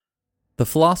The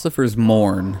philosophers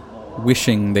mourn,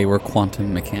 wishing they were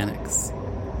quantum mechanics.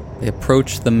 They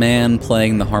approach the man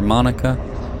playing the harmonica,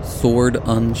 sword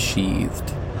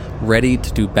unsheathed, ready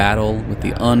to do battle with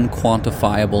the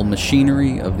unquantifiable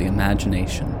machinery of the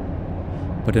imagination.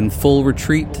 But in full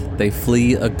retreat, they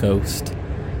flee a ghost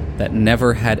that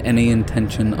never had any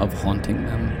intention of haunting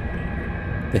them.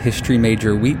 The history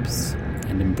major weeps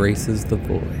and embraces the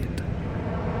void.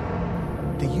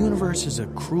 The universe is a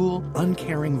cruel,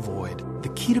 uncaring void. The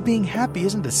key to being happy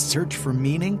isn't to search for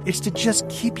meaning. It's to just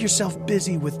keep yourself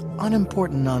busy with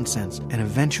unimportant nonsense, and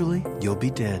eventually you'll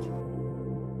be dead.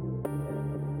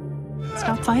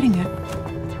 Stop fighting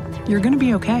it. You're gonna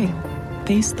be okay.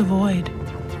 Face the void.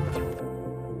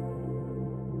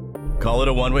 Call it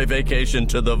a one-way vacation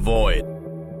to the void.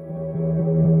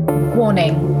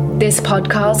 Warning. This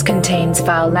podcast contains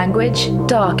foul language,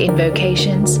 dark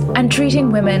invocations, and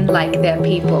treating women like they're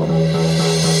people.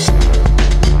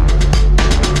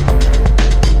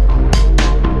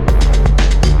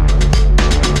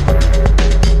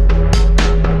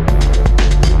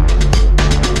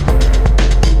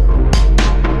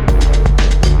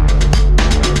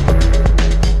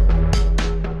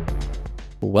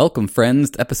 Welcome, friends,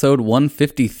 to episode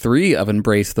 153 of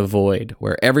Embrace the Void,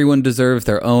 where everyone deserves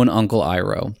their own Uncle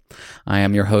Iroh. I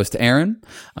am your host, Aaron,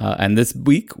 and this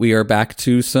week we are back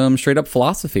to some straight-up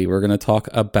philosophy. We're going to talk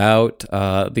about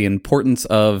the importance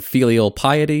of filial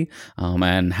piety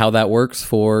and how that works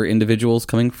for individuals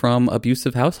coming from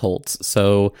abusive households.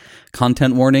 So,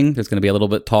 content warning, there's going to be a little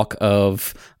bit talk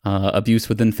of abuse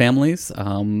within families,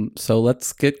 so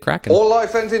let's get cracking. All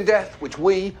life ends in death, which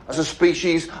we, as a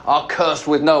species, are cursed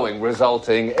with knowing,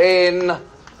 resulting in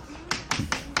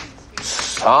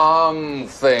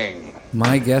something.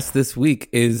 My guest this week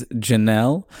is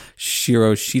Janelle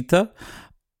Shiroshita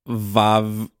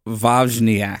Vavzhniak.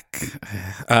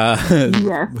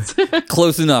 Yes.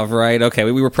 Close enough, right? Okay,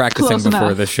 we were practicing Close before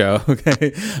enough. the show.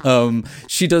 Okay.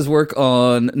 She does work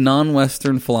on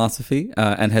non-Western philosophy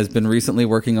and has been recently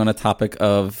working on a topic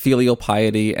of filial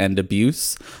piety and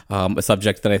abuse, a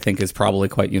subject that I think is probably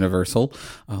quite universal.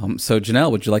 So, Janelle,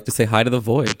 would you like to say hi to the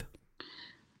Void?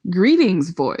 Greetings,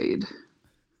 Void.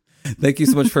 Thank you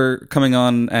so much for coming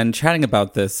on and chatting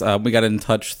about this. We got in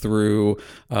touch through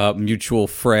mutual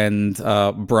friend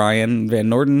Brian Van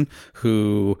Norden,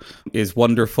 who is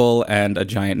wonderful and a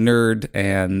giant nerd,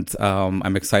 and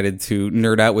I'm excited to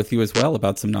nerd out with you as well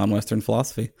about some non-Western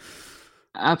philosophy.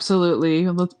 Absolutely.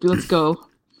 Let's go.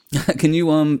 Can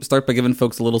you start by giving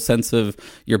folks a little sense of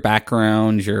your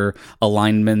background, your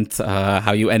alignment,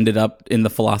 how you ended up in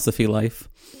the philosophy life?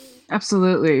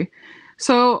 Absolutely.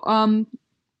 So,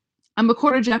 I'm a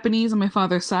quarter Japanese on my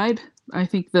father's side. I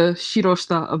think the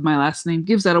Shiroshita of my last name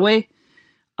gives that away.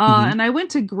 And I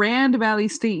went to Grand Valley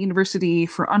State University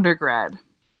for undergrad.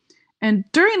 And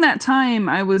during that time,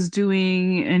 I was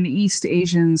doing an East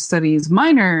Asian Studies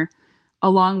minor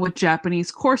along with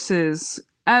Japanese courses,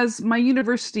 as my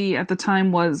university at the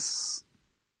time was,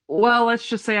 well, let's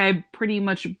just say I pretty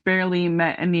much barely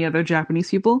met any other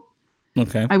Japanese people.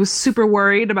 Okay. I was super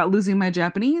worried about losing my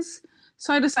Japanese.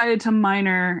 So I decided to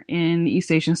minor in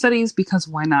East Asian Studies because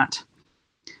why not?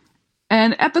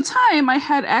 And at the time, I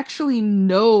had actually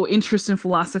no interest in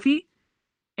philosophy.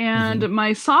 And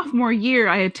my sophomore year,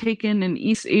 I had taken an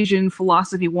East Asian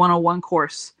Philosophy 101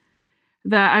 course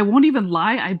that I won't even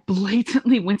lie, I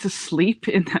blatantly went to sleep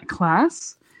in that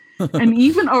class and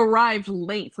even arrived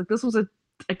late. Like this was a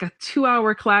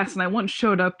 2-hour class and I once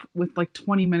showed up with like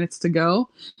 20 minutes to go.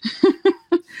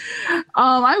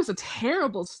 I was a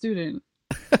terrible student.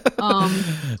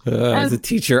 As a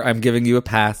teacher, I'm giving you a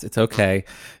pass. It's okay.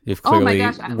 You've clearly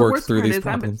worked through these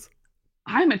problems.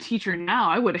 I'm a teacher now.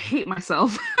 I would hate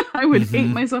myself. I would hate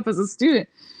myself as a student.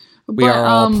 We are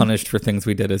all punished for things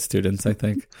we did as students, I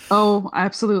think. Oh,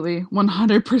 absolutely.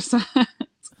 100%.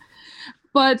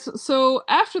 But so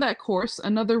after that course,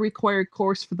 another required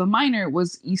course for the minor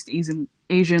was East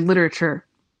Asian literature.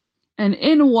 And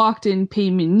in walked in Pei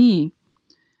Min,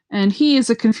 and he is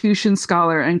a Confucian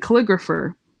scholar and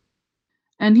calligrapher.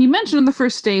 And he mentioned on the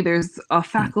first day there's a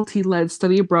faculty-led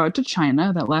study abroad to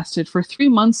China that lasted for 3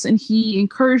 months, and he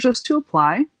encouraged us to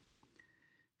apply.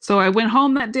 So I went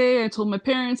home that day, I told my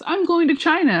parents, I'm going to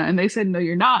China. And they said, no,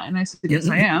 you're not. And I said, yes,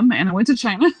 I am. And I went to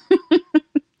China.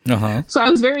 So I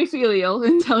was very filial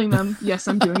in telling them, yes,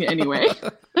 I'm doing it anyway.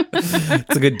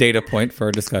 It's a good data point for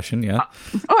a discussion, yeah.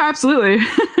 Oh, absolutely.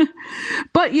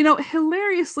 But,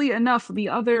 hilariously enough, the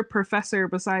other professor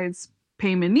besides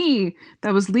Pei Min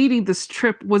that was leading this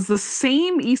trip was the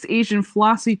same East Asian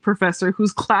philosophy professor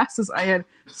whose classes I had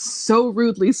so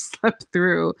rudely slept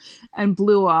through and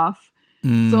blew off.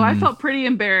 So I felt pretty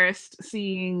embarrassed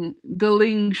seeing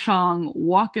Galing Shang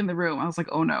walk in the room. I was like,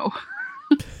 oh no.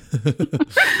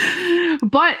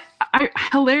 But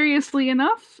hilariously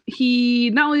enough,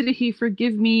 he not only did he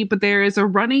forgive me, but there is a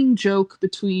running joke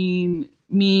between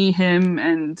me, him,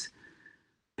 and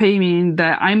Pei Min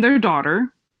that I'm their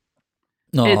daughter.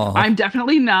 I'm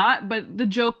definitely not, but the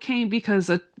joke came because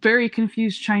a very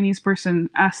confused Chinese person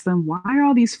asked them, "Why are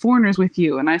all these foreigners with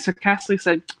you?" And I sarcastically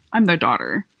said, "I'm their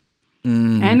daughter."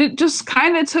 And it just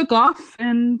kind of took off,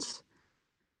 and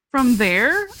from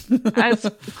there, as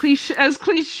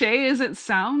cliche as it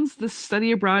sounds, the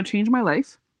study abroad changed my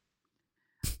life.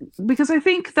 Because I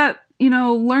think that,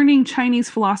 learning Chinese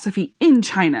philosophy in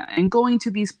China and going to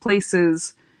these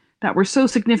places that were so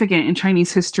significant in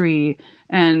Chinese history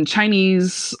and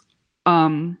Chinese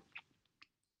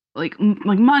like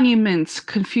monuments,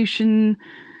 Confucian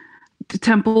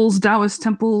temples, Taoist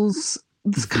temples,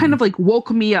 this kind of like woke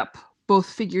me up both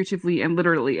figuratively and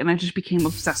literally, and I just became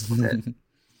obsessed with it.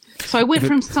 So I went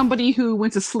from somebody who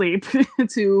went to sleep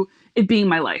to it being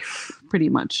my life, pretty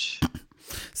much.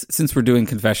 Since we're doing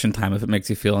confession time, if it makes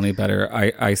you feel any better,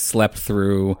 I slept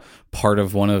through part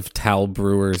of one of Tal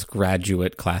Brewer's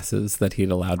graduate classes that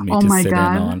he'd allowed me to sit in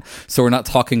on. So we're not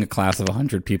talking a class of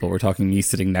 100 people. We're talking me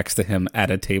sitting next to him at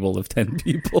a table of 10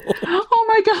 people. Oh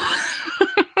my God.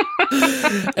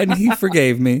 And he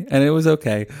forgave me, and it was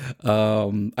okay.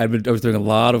 I was doing a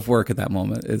lot of work at that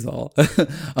moment, is all.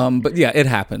 But yeah, it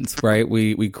happens, right?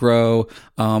 We grow.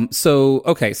 So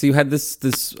you had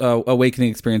this awakening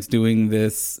experience doing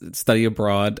this study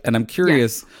abroad, and I'm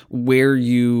curious where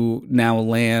you now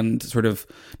land, sort of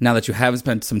now that you have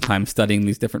spent some time studying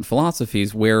these different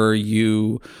philosophies. Where are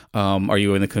you? Are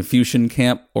you in the Confucian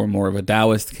camp, or more of a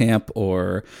Taoist camp,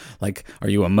 or like, are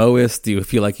you a Moist? Do you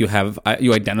feel like you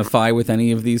identify with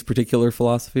any of these particular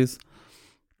philosophies?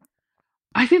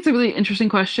 I think it's a really interesting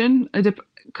question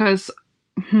because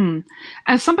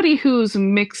as somebody who's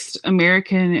mixed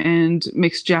American and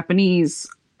mixed Japanese,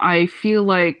 I feel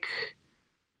like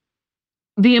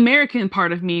the American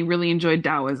part of me really enjoyed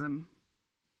Taoism.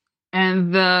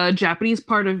 And the Japanese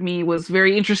part of me was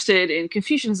very interested in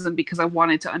Confucianism because I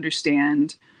wanted to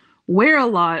understand where a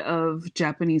lot of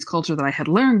Japanese culture that I had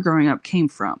learned growing up came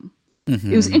from.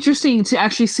 It was interesting to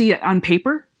actually see it on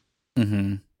paper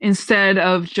instead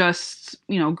of just,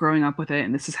 growing up with it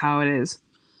and this is how it is.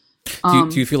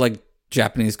 Do you feel like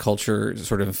Japanese culture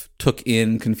sort of took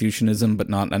in Confucianism, but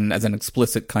not as an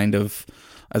explicit kind of,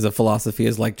 as a philosophy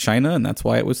as like China, and that's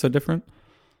why it was so different?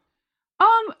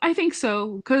 I think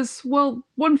so. Because,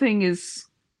 one thing is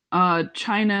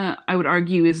China, I would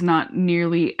argue, is not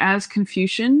nearly as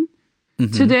Confucian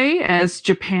today as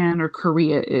Japan or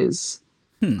Korea is.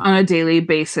 On a daily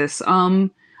basis.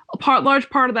 Large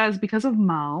part of that is because of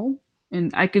Mao,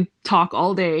 and I could talk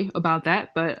all day about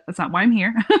that, but that's not why I'm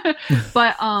here.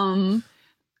 But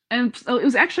and so it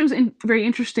was very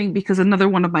interesting because another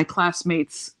one of my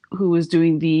classmates who was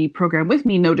doing the program with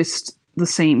me noticed the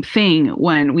same thing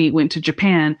when we went to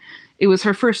Japan. It was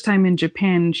her first time in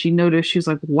Japan. She noticed, she was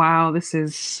like, "Wow, this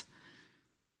is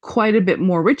quite a bit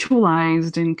more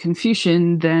ritualized and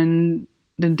Confucian than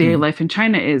daily life in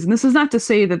China is." And this is not to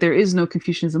say that there is no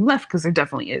Confucianism left, because there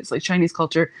definitely is. Like, Chinese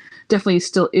culture definitely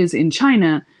still is in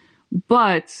China.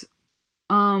 But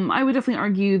I would definitely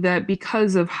argue that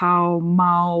because of how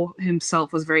Mao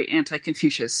himself was very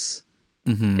anti-Confucius,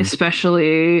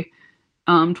 especially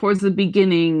towards the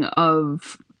beginning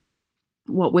of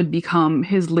what would become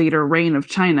his later reign of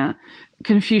China,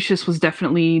 Confucius was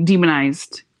definitely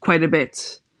demonized quite a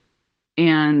bit.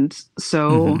 And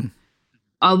so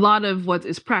a lot of what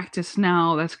is practiced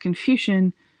now that's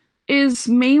Confucian is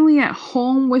mainly at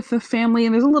home with the family,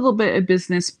 and there's a little bit of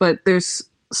business, but there's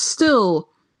still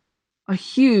a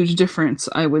huge difference,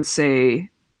 I would say,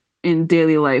 in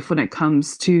daily life when it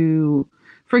comes to,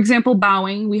 for example,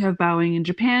 bowing. We have bowing in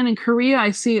Japan and Korea.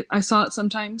 I saw it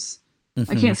sometimes.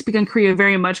 I can't speak on Korea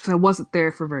very much because I wasn't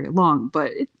there for very long,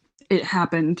 but it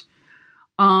happened.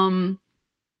 And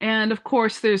of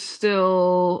course, there's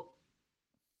still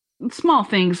small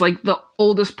things like the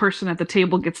oldest person at the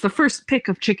table gets the first pick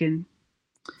of chicken.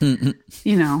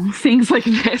 Things like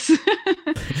this.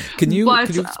 Could you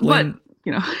explain?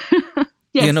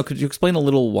 Yes. Could you explain a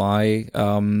little why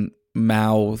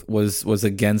Mao was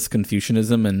against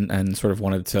Confucianism and sort of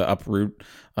wanted to uproot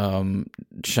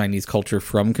Chinese culture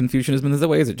from Confucianism in this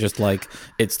way? Is it just like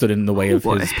it stood in the way of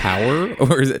his power,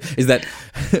 or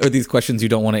are these questions you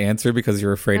don't want to answer because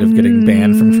you're afraid of getting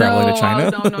banned from traveling to China?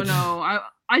 No.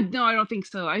 I don't think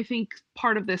so. I think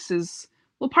part of this is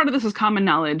common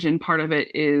knowledge, and part of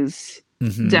it is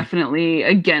definitely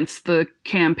against the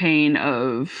campaign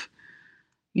of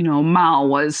Mao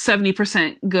was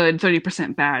 70% good,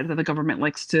 30% bad, that the government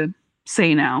likes to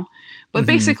say now. But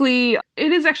basically,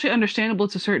 it is actually understandable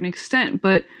to a certain extent,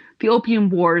 but the Opium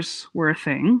Wars were a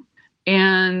thing.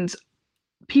 And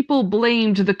people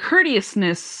blamed the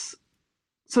courteousness,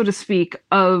 so to speak,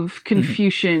 of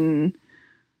Confucian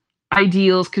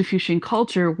ideals, Confucian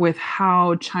culture, with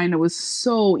how China was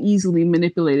so easily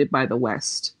manipulated by the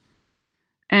West.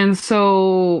 And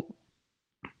so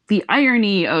the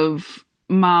irony of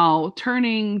Mao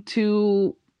turning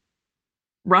to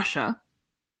Russia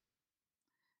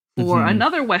for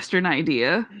another Western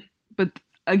idea, but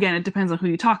again, it depends on who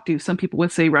you talk to. Some people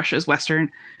would say Russia is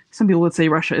Western. Some people would say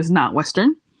Russia is not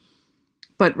Western.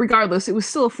 But regardless, it was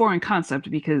still a foreign concept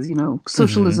because,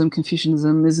 socialism,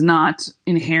 Confucianism is not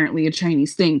inherently a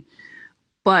Chinese thing.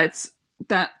 But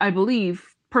that, I believe,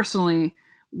 personally,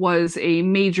 was a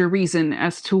major reason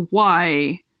as to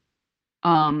why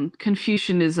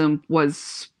Confucianism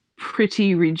was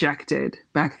pretty rejected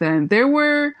back then. There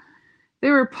were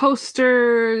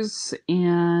posters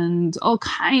and all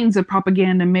kinds of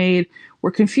propaganda made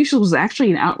where Confucius was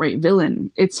actually an outright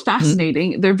villain. It's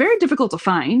fascinating. They're very difficult to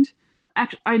find.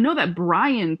 Actually, I know that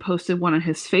Brian posted one on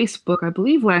his Facebook, I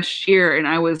believe last year, and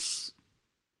I was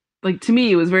to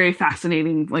me, it was very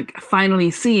fascinating, finally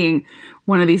seeing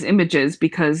one of these images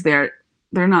because they're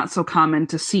not so common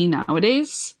to see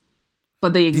nowadays,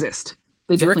 but they exist.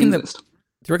 They definitely exist.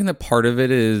 Do you reckon that part of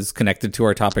it is connected to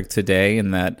our topic today,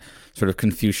 and that sort of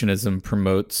Confucianism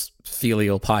promotes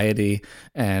filial piety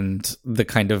and the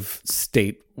kind of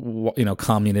state,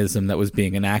 communism that was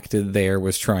being enacted there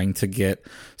was trying to get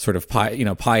sort of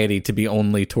piety to be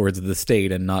only towards the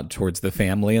state and not towards the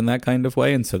family in that kind of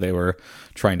way, and so they were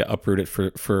trying to uproot it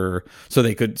for so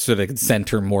they could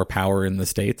center more power in the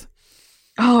state.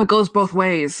 Oh, it goes both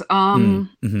ways.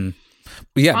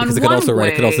 Yeah, because it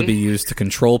could also be used to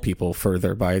control people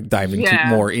further by diving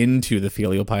more into the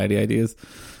filial piety ideas.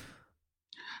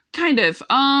 Kind of.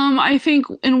 I think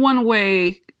in one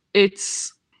way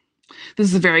this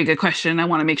is a very good question. I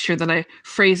want to make sure that I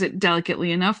phrase it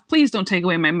delicately enough. Please don't take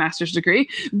away my master's degree,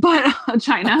 but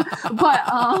China.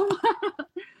 But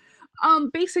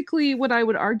basically what I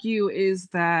would argue is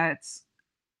that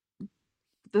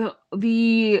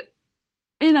the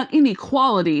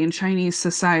inequality in Chinese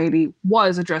society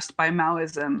was addressed by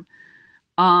Maoism.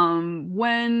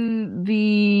 When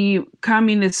the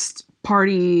Communist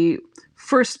Party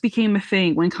first became a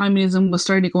thing, when communism was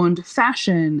starting to go into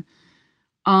fashion,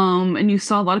 and you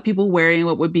saw a lot of people wearing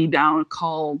what would be now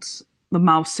called the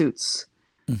Mao suits.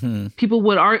 Some people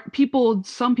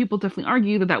definitely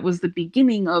argue that was the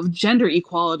beginning of gender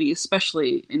equality,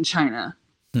 especially in China.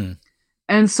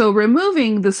 And so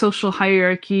removing the social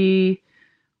hierarchy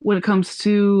when it comes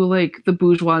to the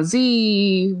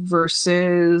bourgeoisie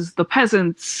versus the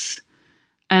peasants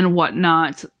and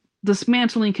whatnot,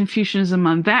 dismantling Confucianism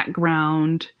on that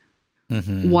ground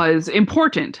was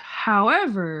important.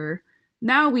 However,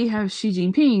 now we have Xi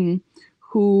Jinping,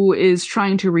 who is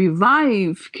trying to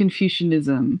revive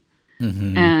Confucianism.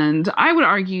 And I would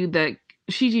argue that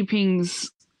Xi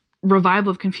Jinping's revival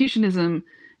of Confucianism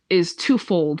is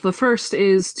twofold. The first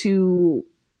is to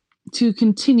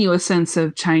continue a sense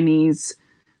of Chinese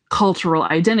cultural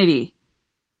identity,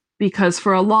 because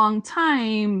for a long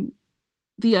time,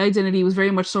 the identity was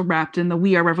very much so wrapped in the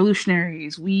we are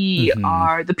revolutionaries, we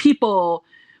are the people,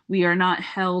 we are not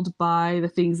held by the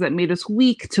things that made us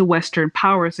weak to Western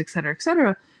powers, etc.,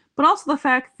 etc. But also the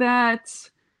fact that,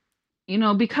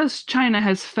 because China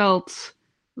has felt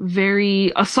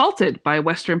very assaulted by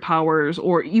Western powers,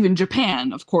 or even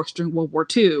Japan, of course, during World War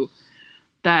II,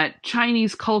 that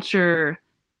Chinese culture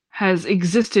has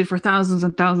existed for thousands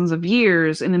and thousands of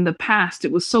years. And in the past,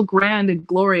 it was so grand and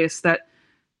glorious that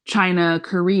China,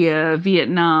 Korea,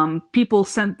 Vietnam, people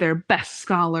sent their best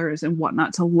scholars and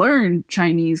whatnot to learn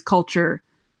Chinese culture.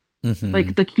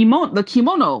 Like the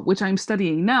kimono, which I'm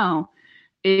studying now,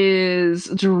 is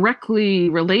directly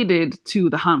related to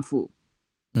the Hanfu.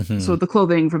 So the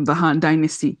clothing from the Han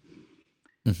Dynasty.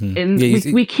 And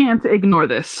we can't ignore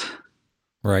this.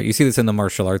 Right. You see this in the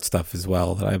martial arts stuff as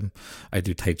well. I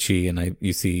do Tai Chi, and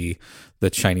you see the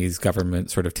Chinese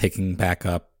government sort of taking back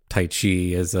up Tai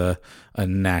Chi as a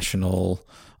national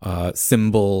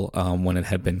symbol when it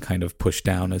had been kind of pushed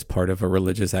down as part of a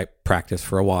religious practice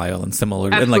for a while, and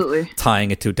similar, Absolutely. and tying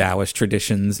it to Taoist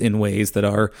traditions in ways that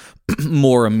are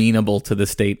more amenable to the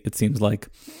state, it seems like.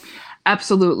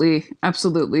 Absolutely.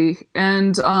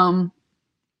 And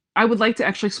I would like to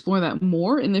actually explore that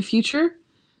more in the future.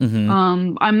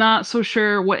 I'm not so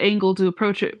sure what angle to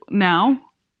approach it now.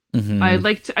 I'd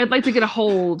like to get a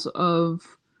hold of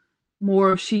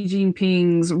more of Xi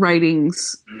Jinping's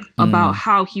writings about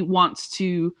how he wants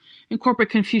to incorporate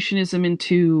Confucianism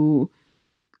into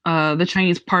the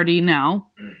Chinese party now.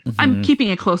 I'm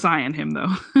keeping a close eye on him,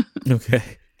 though. Okay.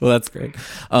 Well, that's great.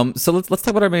 So let's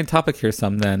talk about our main topic here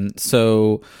some then.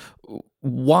 So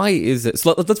why is it?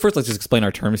 So let's just explain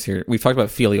our terms here. We've talked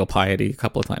about filial piety a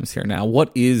couple of times here now.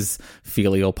 What is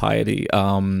filial piety?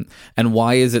 And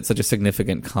why is it such a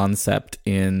significant concept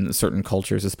in certain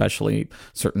cultures, especially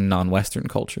certain non-Western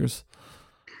cultures?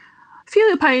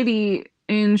 Filial piety,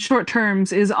 in short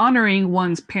terms, is honoring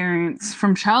one's parents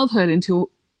from childhood into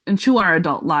our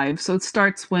adult lives. So it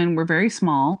starts when we're very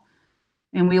small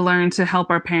and we learn to help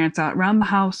our parents out around the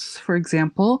house, for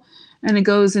example. And it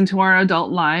goes into our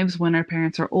adult lives when our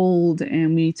parents are old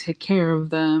and we take care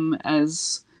of them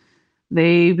as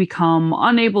they become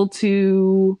unable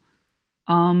to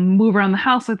move around the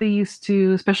house like they used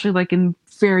to, especially like in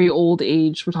very old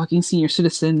age. We're talking senior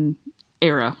citizen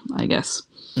era, I guess.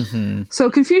 So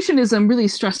Confucianism really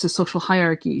stresses social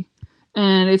hierarchy.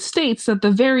 And it states that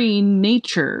the very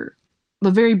nature, the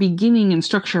very beginning and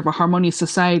structure of a harmonious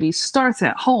society starts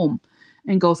at home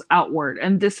and goes outward.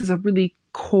 And this is a really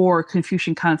core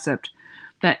Confucian concept,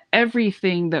 that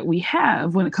everything that we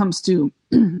have when it comes to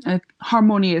a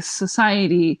harmonious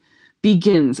society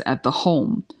begins at the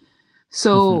home.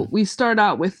 So we start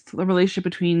out with the relationship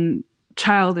between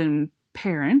child and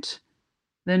parent,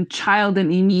 then child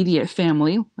and immediate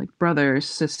family, like brothers,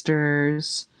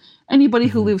 sisters, anybody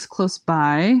who lives close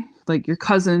by, like your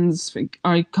cousins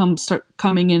start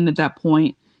coming in at that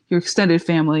point, your extended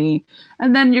family,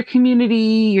 and then your community,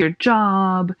 your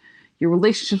job, your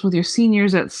relationships with your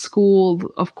seniors at school,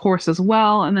 of course, as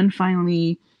well. And then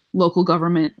finally, local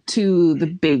government to the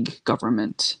big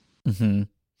government.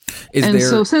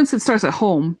 So since it starts at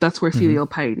home, that's where filial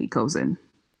piety goes in.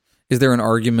 Is there an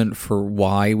argument for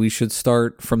why we should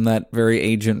start from that very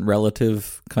agent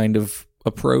relative kind of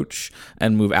approach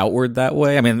and move outward that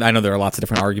way? I mean, I know there are lots of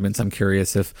different arguments. I'm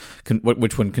curious if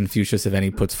which one Confucius, if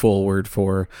any, puts forward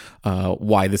for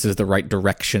why this is the right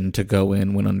direction to go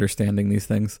in when understanding these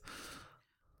things.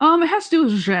 It has to do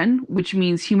with Zhen, which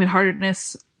means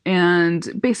human-heartedness. And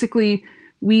basically,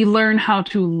 we learn how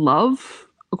to love,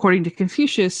 according to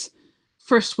Confucius,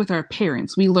 first with our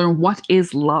parents. We learn what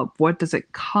is love. What does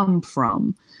it come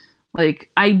from? Like,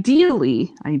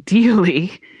 ideally,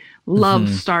 love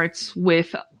starts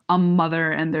with a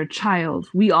mother and their child.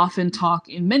 We often talk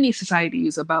in many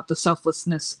societies about the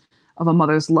selflessness of a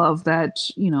mother's love that,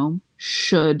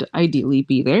 should ideally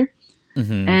be there.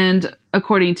 And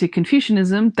according to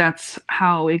Confucianism, that's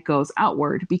how it goes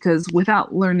outward, because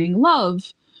without learning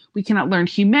love, we cannot learn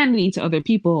humanity to other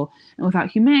people. And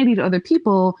without humanity to other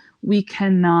people, we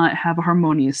cannot have a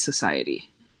harmonious society.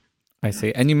 I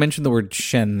see. And you mentioned the word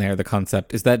Shen there, the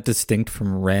concept. Is that distinct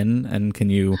from Ren? And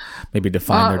can you maybe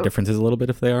define their differences a little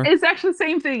bit if they are? It's actually the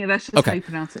same thing. That's just how you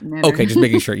pronounce it in Mandarin. Okay, just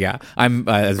making sure. Yeah. I'm,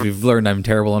 as we've learned, I'm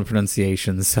terrible on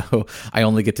pronunciation, so I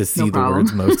only get to see the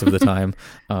words most of the time.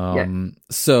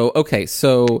 So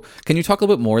can you talk a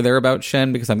little bit more there about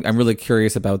Shen? Because I'm really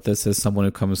curious about this as someone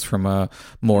who comes from a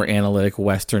more analytic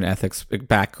Western ethics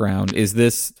background. Is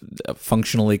this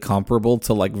functionally comparable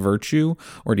to like virtue?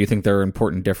 Or do you think there are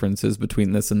important differences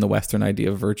between this and the Western idea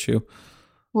of virtue?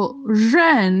 Well,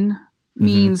 Zhen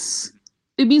means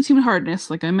human-heartedness,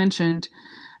 like I mentioned.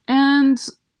 And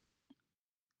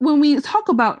when we talk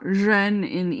about Zhen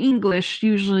in English,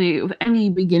 usually with any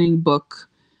beginning book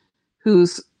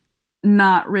who's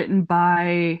not written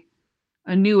by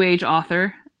a New Age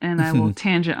author, and I will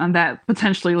tangent on that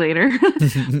potentially later,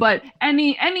 but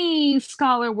any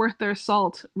scholar worth their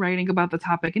salt writing about the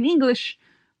topic in English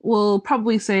will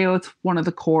probably say, it's one of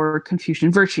the core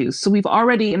Confucian virtues. So we've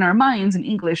already, in our minds in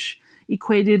English,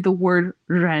 equated the word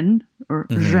ren, or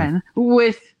zhen,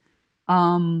 with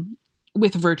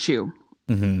virtue.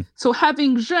 So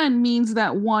having zhen means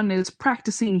that one is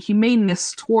practicing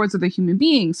humaneness towards other human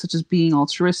beings, such as being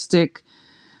altruistic,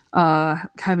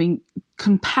 having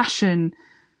compassion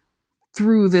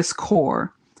through this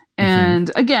core.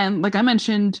 And again, like I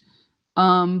mentioned,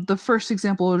 the first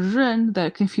example of zhen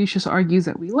that Confucius argues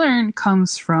that we learn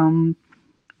comes from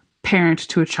parent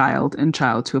to a child and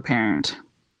child to a parent.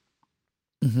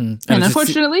 And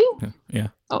unfortunately,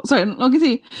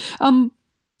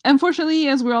 unfortunately,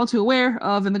 as we're all too aware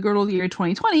of in the good old year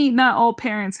 2020, not all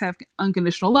parents have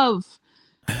unconditional love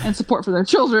and support for their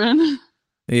children.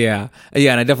 Yeah,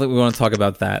 and I definitely want to talk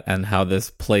about that and how this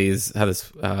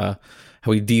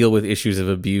we deal with issues of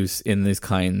abuse in these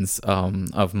kinds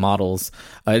of models.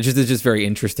 It's just very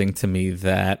interesting to me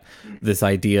that this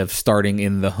idea of starting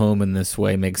in the home in this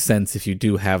way makes sense if you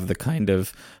do have the kind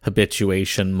of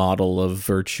habituation model of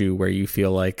virtue where you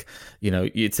feel like, you know,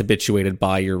 it's habituated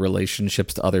by your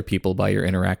relationships to other people, by your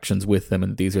interactions with them,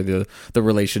 and these are the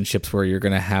relationships where you're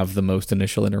going to have the most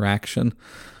initial interaction.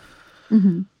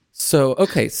 Mm-hmm. So,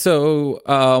 okay, so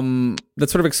that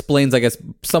sort of explains, I guess,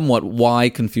 somewhat why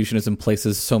Confucianism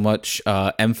places so much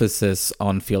emphasis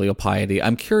on filial piety.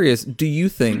 I'm curious, do you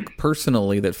think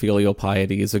personally that filial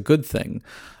piety is a good thing?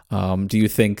 Do you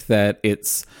think that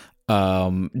it's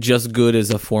just good as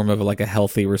a form of like a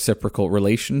healthy reciprocal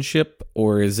relationship,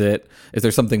 or is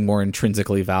there something more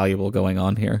intrinsically valuable going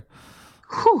on here?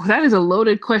 Whew, that is a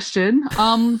loaded question.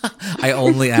 I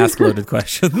only ask loaded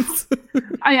questions.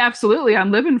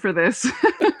 I'm living for this.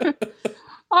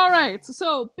 All right.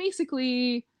 So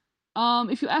basically,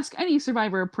 if you ask any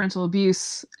survivor of parental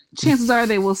abuse, chances are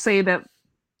they will say that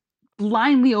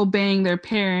blindly obeying their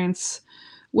parents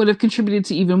would have contributed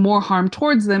to even more harm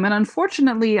towards them. And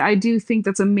unfortunately, I do think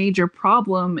that's a major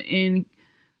problem in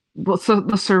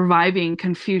the surviving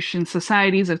Confucian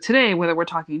societies of today, whether we're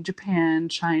talking Japan,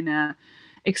 China,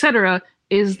 etc.,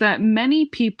 is that many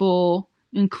people,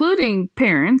 including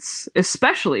parents,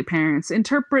 especially parents,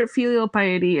 interpret filial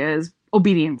piety as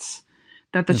obedience,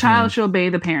 that the child should obey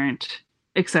the parent,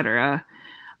 etc.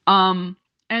 And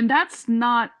that's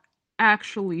not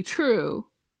actually true.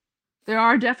 There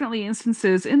are definitely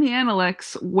instances in the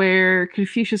Analects where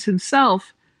Confucius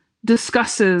himself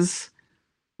discusses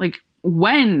like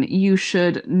when you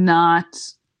should not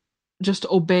just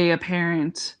obey a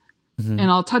parent.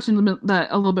 And I'll touch on that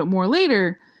a little bit more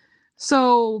later.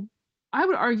 So I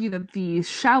would argue that the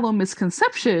shallow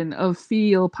misconception of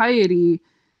filial piety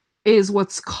is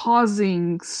what's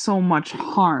causing so much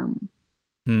harm.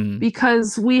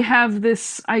 Because we have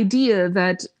this idea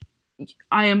that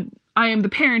I am the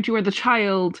parent, you are the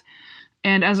child,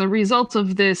 and as a result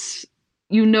of this,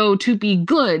 you know, to be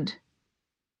good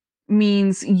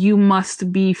means you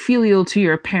must be filial to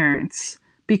your parents,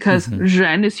 because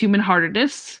zhen is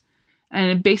human-heartedness. And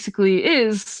it basically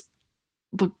is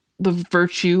the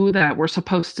virtue that we're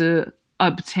supposed to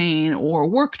obtain or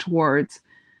work towards.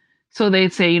 So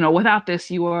they'd say, you know, without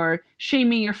this, you are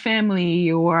shaming your family,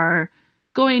 you are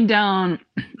going down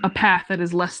a path that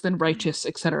is less than righteous,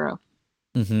 etc.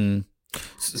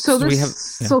 So this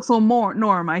social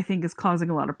norm, I think, is causing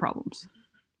a lot of problems.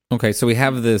 Okay, so we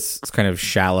have this kind of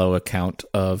shallow account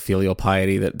of filial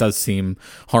piety that does seem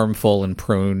harmful and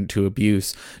prone to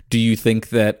abuse. Do you think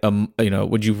that,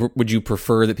 would you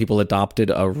prefer that people adopted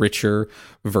a richer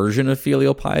version of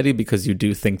filial piety, because you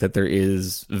do think that there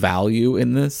is value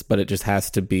in this, but it just has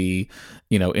to be,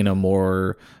 you know, in a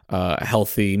more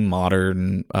healthy,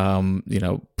 modern,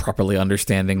 properly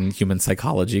understanding human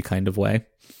psychology kind of way?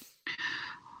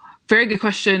 Very good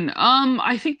question.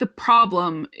 I think the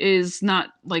problem is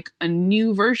not like a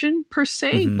new version per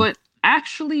se, but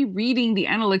actually reading the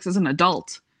Analects as an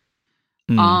adult.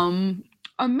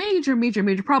 A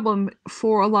major problem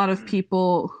for a lot of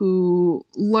people who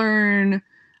learn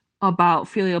about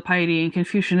filial piety and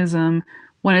Confucianism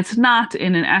when it's not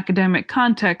in an academic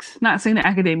context. Not saying that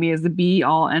academia is the be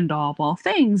all end all of all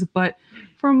things, but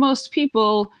for most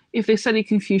people, if they study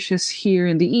Confucius here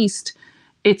in the East,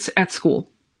 it's at school.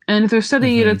 And if they're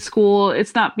studying it at school,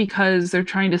 it's not because they're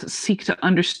trying to seek to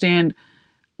understand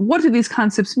what do these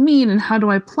concepts mean and how do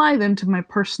I apply them to my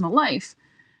personal life.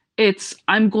 It's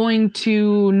I'm going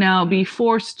to now be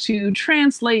forced to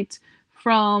translate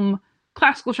from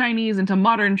classical Chinese into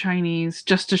modern Chinese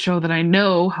just to show that I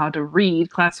know how to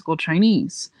read classical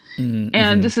Chinese.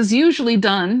 And this is usually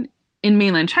done in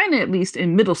mainland China, at least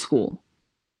in middle school.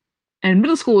 And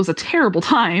middle school is a terrible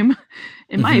time,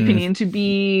 in my opinion, to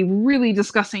be really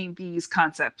discussing these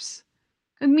concepts.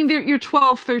 I mean, you're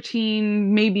 12,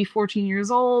 13, maybe 14 years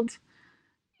old.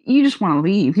 You just want to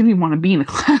leave. You don't even want to be in the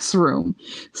classroom.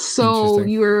 So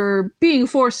you're being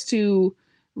forced to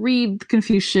read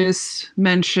Confucius,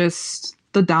 Mencius,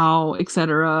 the Tao,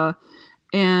 etc.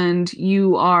 And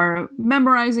you are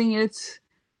memorizing it,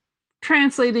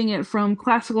 translating it from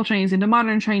classical Chinese into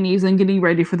modern Chinese, and getting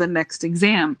ready for the next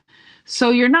exam.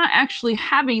 So you're not actually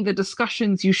having the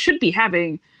discussions you should be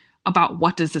having about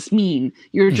what does this mean.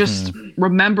 You're just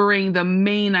remembering the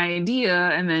main idea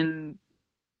and then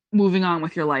moving on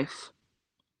with your life.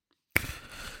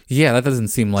 Yeah, that doesn't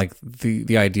seem like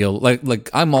the ideal. Like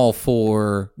I'm all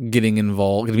for getting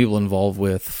people involved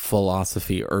with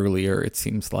philosophy earlier. It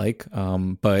seems like,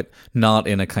 but not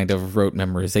in a kind of rote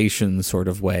memorization sort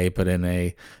of way, but in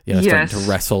a starting to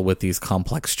wrestle with these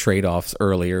complex trade-offs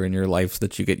earlier in your life, so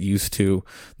that you get used to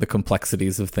the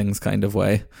complexities of things kind of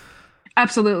way.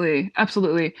 Absolutely,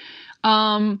 absolutely.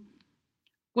 When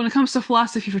it comes to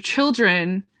philosophy for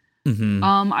children,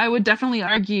 I would definitely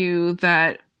argue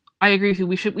that I agree with you.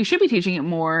 We should be teaching it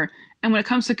more. And when it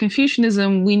comes to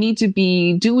Confucianism, we need to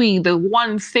be doing the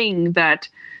one thing that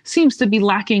seems to be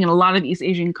lacking in a lot of East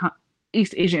Asian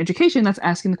education. That's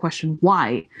asking the question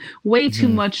why. Way too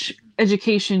much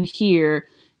education here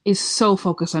is so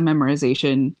focused on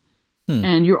memorization,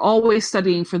 and you're always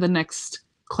studying for the next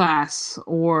class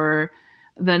or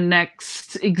the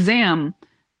next exam,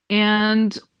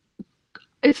 and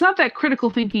it's not that critical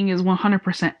thinking is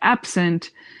 100% absent.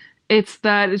 It's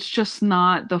that it's just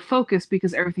not the focus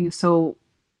because everything is so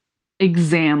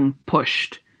exam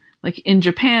pushed. Like in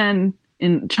Japan,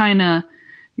 in China,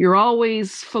 you're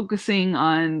always focusing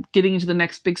on getting into the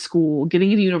next big school,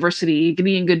 getting into university,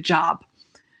 getting a good job.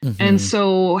 And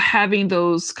so having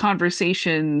those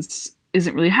conversations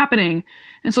isn't really happening.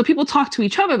 And so people talk to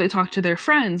each other, they talk to their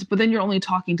friends, but then you're only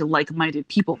talking to like-minded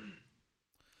people.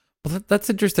 Well, that's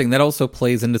interesting. That also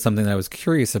plays into something that I was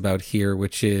curious about here,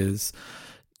 which is,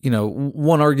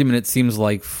 one argument it seems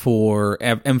like for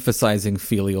emphasizing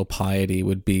filial piety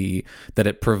would be that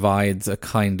it provides a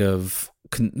kind of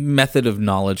method of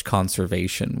knowledge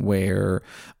conservation where,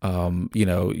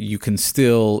 you can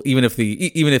still, even if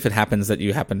it happens that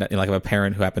you happen to, like a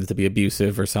parent who happens to be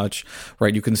abusive or such,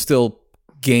 right? You can still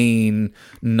gain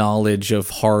knowledge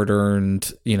of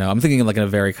hard-earned, I'm thinking like in a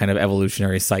very kind of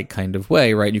evolutionary psych kind of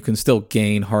way, right? You can still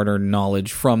gain hard-earned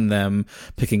knowledge from them,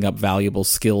 picking up valuable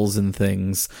skills and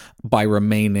things by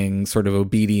remaining sort of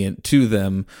obedient to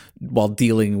them while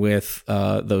dealing with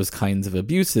those kinds of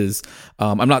abuses.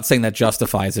 I'm not saying that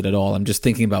justifies it at all. I'm just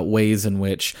thinking about ways in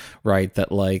which, right,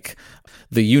 that like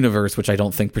the universe, which I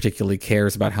don't think particularly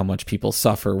cares about how much people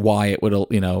suffer, why it would,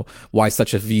 why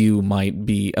such a view might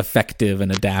be effective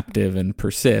and adaptive and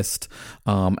persist.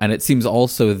 And it seems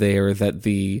also there that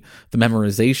the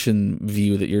memorization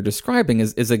view that you're describing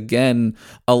is again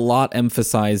a lot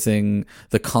emphasizing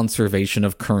the conservation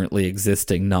of currently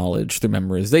existing knowledge through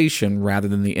memorization rather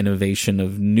than the innovation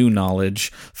of new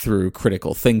knowledge through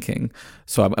critical thinking.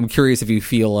 So I'm curious if you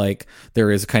feel like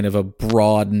there is kind of a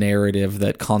broad narrative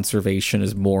that conservation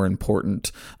is more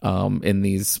important in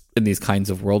these kinds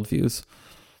of worldviews.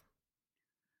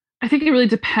 I think it really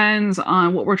depends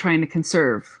on what we're trying to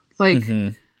conserve. Like,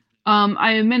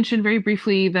 I mentioned very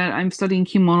briefly that I'm studying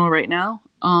kimono right now.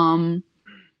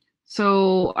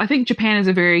 So I think Japan is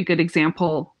a very good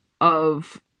example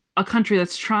of a country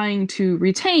that's trying to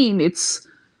retain its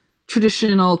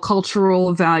traditional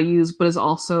cultural values, but is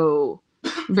also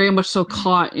very much so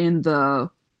caught in the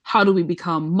how do we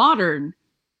become modern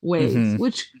ways,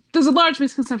 which there's a large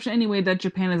misconception anyway that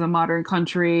Japan is a modern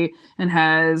country and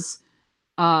has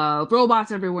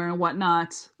robots everywhere and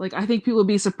whatnot. Like, I think people would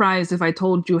be surprised if I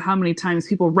told you how many times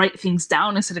people write things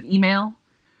down instead of email,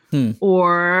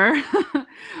 or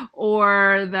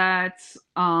or that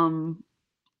some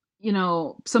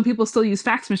people still use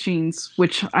fax machines,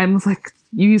 which I'm like,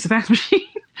 you use a fax machine?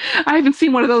 I haven't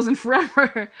seen one of those in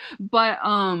forever. But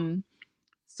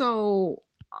so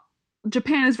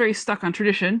Japan is very stuck on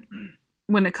tradition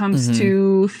when it comes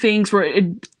to things where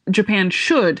Japan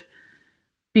should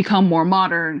become more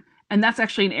modern. And that's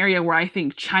actually an area where I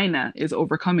think China is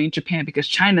overcoming Japan, because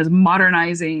China is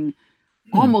modernizing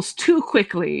almost too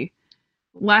quickly.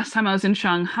 Last time I was in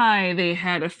Shanghai, they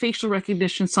had a facial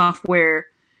recognition software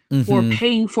for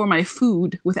paying for my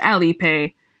food with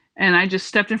Alipay. And I just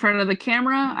stepped in front of the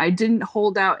camera. I didn't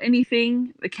hold out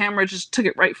anything. The camera just took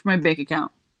it right from my bank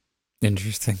account.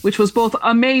 Interesting. Which was both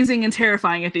amazing and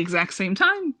terrifying at the exact same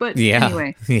time. But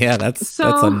anyway. Yeah, that's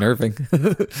unnerving.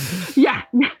 yeah,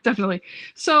 definitely.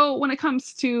 So when it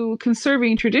comes to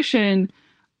conserving tradition,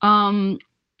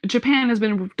 Japan has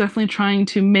been definitely trying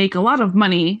to make a lot of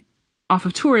money off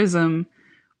of tourism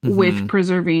with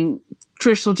preserving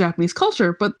traditional Japanese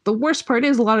culture. But the worst part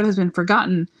is a lot of it has been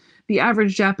forgotten. The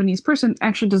average Japanese person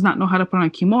actually does not know how to put on a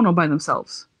kimono by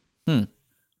themselves.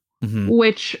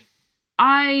 Which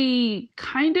I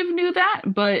kind of knew that,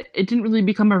 but it didn't really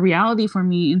become a reality for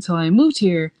me until I moved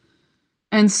here.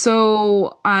 And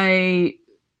so I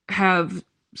have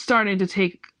started to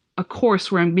take a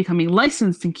course where I'm becoming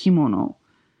licensed in kimono.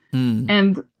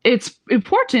 And it's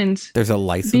important. There's a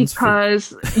license?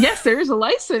 Because, yes, there is a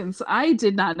license. I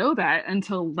did not know that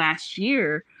until last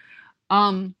year.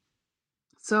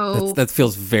 So That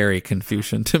feels very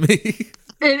Confucian to me.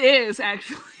 it is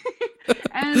actually,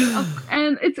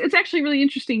 and it's actually really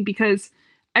interesting because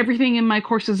everything in my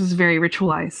courses is very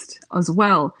ritualized as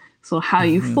well. So how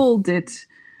you fold it,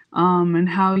 and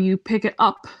how you pick it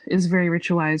up is very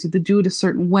ritualized. You have to do it a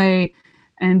certain way,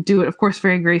 and do it, of course,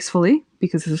 very gracefully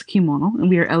because this is kimono, and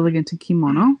we are elegant in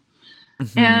kimono.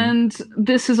 And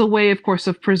this is a way, of course,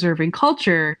 of preserving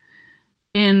culture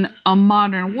in a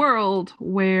modern world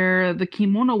where the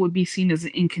kimono would be seen as an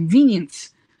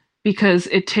inconvenience because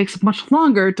it takes much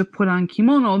longer to put on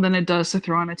kimono than it does to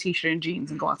throw on a t-shirt and jeans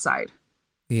and go outside.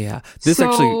 Yeah, we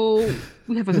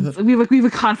have a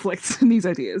conflict in these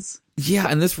ideas. Yeah,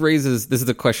 and this is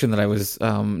a question that I was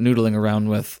noodling around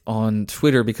with on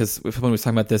Twitter because someone was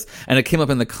talking about this, and it came up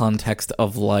in the context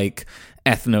of like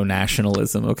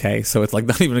ethno-nationalism. Okay, so it's like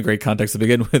not even a great context to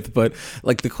begin with, but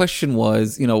like the question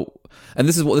was, and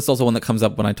this is also one that comes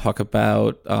up when I talk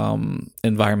about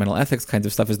environmental ethics kinds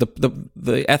of stuff, is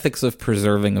the ethics of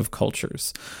preserving of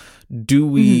cultures. Do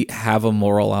we have a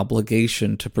moral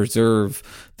obligation to preserve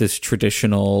this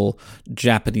traditional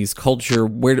Japanese culture?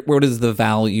 Where does the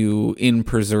value in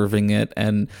preserving it,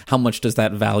 and how much does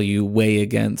that value weigh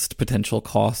against potential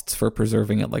costs for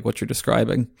preserving it, like what you're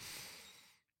describing?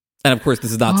 And of course,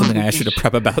 this is not something I asked you to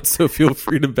prep about, so feel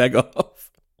free to beg off.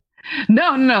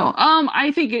 No.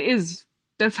 I think it is.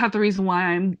 That's half the reason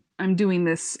why I'm doing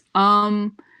this.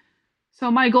 So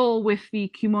my goal with the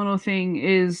kimono thing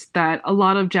is that a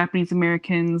lot of Japanese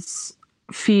Americans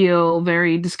feel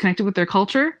very disconnected with their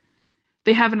culture.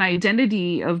 They have an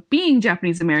identity of being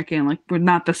Japanese American, like we're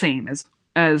not the same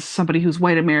as somebody who's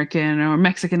white American or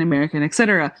Mexican American,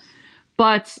 etc.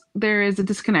 But there is a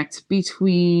disconnect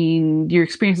between your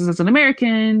experiences as an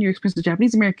American, your experience as a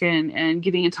Japanese American, and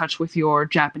getting in touch with your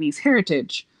Japanese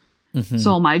heritage.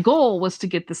 So my goal was to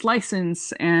get this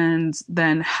license and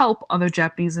then help other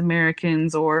Japanese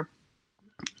Americans or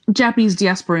Japanese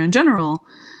diaspora in general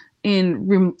in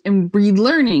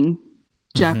relearning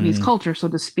Japanese culture, so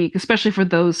to speak, especially for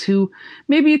those who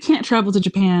maybe you can't travel to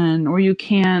Japan or you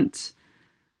can't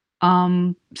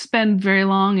spend very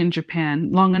long in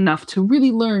Japan, long enough to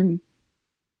really learn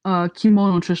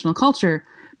kimono traditional culture,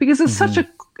 because it's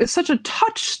such a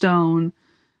touchstone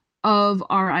of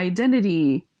our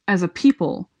identity as a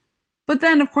people. But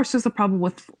then, of course, there's the problem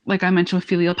with, like I mentioned, with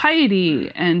filial piety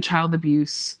and child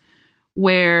abuse,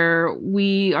 where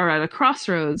we are at a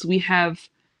crossroads. We have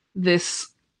this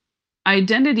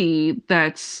identity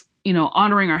that's,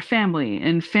 honoring our family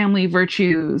and family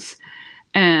virtues.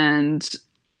 And,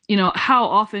 how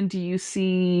often do you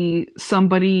see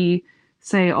somebody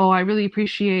say, oh, I really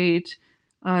appreciate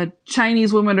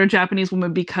Chinese women or Japanese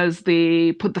women because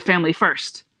they put the family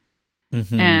first?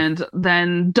 And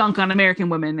then dunk on American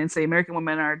women and say American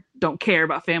women don't care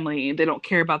about family, they don't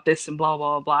care about this and blah,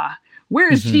 blah, blah.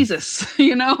 Where is Jesus?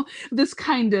 This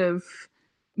kind of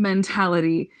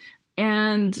mentality.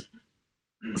 And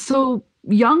so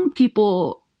young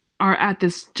people are at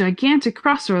this gigantic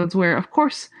crossroads where, of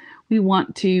course, we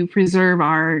want to preserve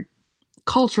our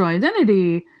cultural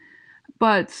identity,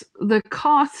 but the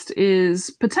cost is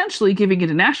potentially giving it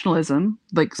a nationalism,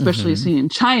 like especially seen in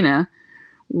China,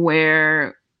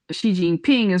 where Xi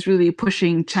Jinping is really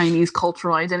pushing Chinese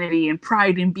cultural identity and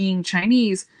pride in being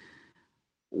Chinese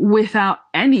without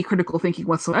any critical thinking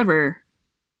whatsoever.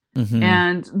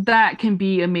 And that can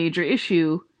be a major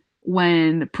issue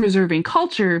when preserving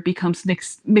culture becomes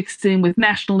mixed in with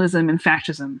nationalism and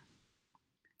fascism.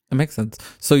 That makes sense.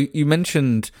 So you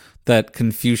mentioned that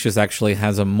Confucius actually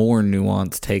has a more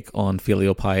nuanced take on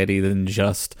filial piety than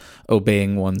just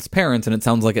obeying one's parents, and it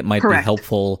sounds like it might be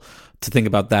helpful to think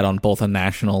about that on both a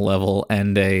national level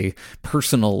and a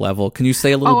personal level. Can you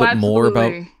say a little bit more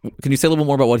about? Can you say a little bit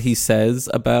more about what he says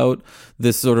about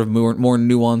this sort of more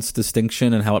nuanced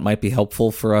distinction and how it might be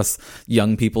helpful for us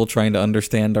young people trying to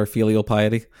understand our filial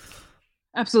piety?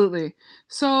 Absolutely.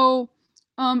 So,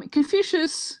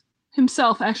 Confucius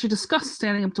himself actually discussed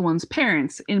standing up to one's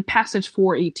parents in passage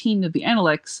 418 of the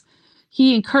Analects.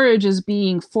 He encourages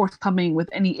being forthcoming with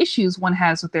any issues one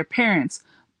has with their parents,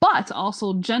 but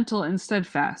also gentle and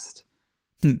steadfast.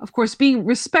 Of course, being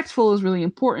respectful is really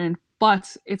important,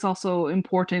 but it's also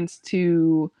important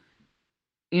to,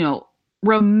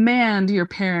 remand your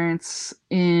parents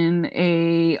in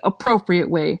a appropriate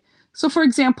way. So, for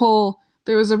example,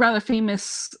 there was a rather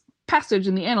famous passage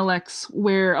in the Analects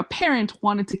where a parent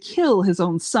wanted to kill his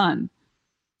own son.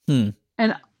 And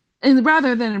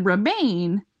rather than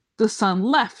remain, the son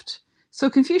left. So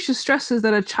Confucius stresses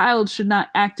that a child should not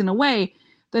act in a way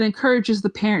that encourages the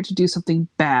parent to do something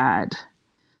bad.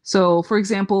 So, for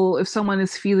example, if someone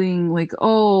is feeling like,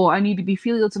 oh, I need to be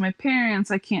filial to my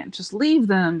parents, I can't just leave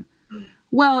them.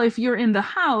 Well, if you're in the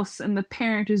house and the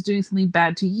parent is doing something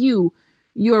bad to you,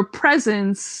 your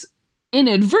presence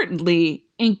inadvertently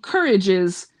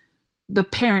encourages the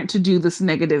parent to do this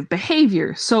negative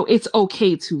behavior. So it's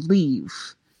okay to leave.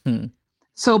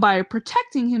 So by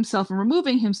protecting himself and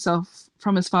removing himself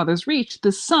from his father's reach,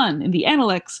 the son in the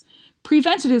Analects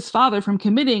prevented his father from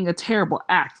committing a terrible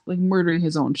act, like murdering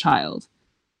his own child.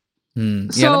 Yeah,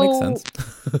 that makes sense.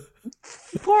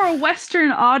 For a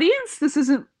Western audience, this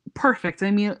isn't perfect.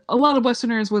 I mean, a lot of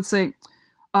Westerners would say,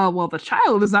 well, the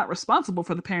child is not responsible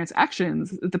for the parent's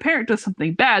actions. If the parent does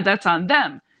something bad, that's on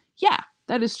them. Yeah,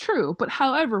 that is true. But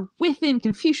however, within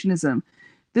Confucianism,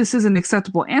 this is an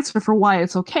acceptable answer for why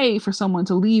it's okay for someone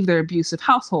to leave their abusive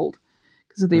household.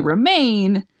 Because if they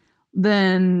remain,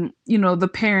 then, you know, the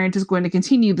parent is going to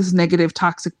continue this negative,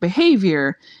 toxic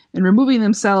behavior, and removing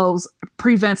themselves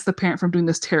prevents the parent from doing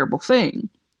this terrible thing.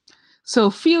 So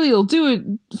filial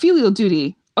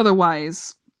duty,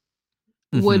 otherwise,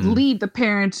 would lead the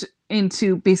parent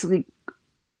into basically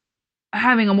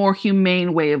having a more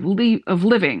humane way of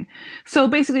living. So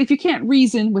basically, if you can't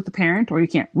reason with the parent or you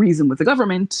can't reason with the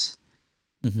government,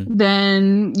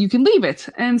 then you can leave it.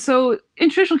 And so in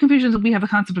traditional Confucianism, we have a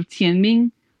concept of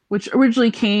Tianming, which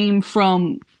originally came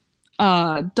from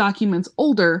documents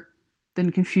older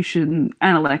than Confucian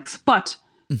Analects. But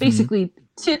basically,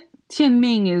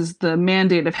 Tianming is the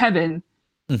mandate of heaven,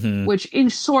 which in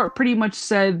short pretty much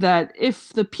said that if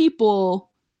the people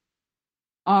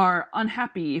are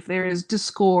unhappy, if there is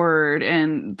discord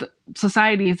and the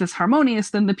society is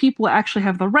disharmonious, then the people actually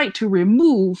have the right to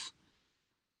remove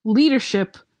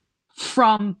leadership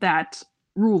from that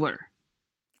ruler.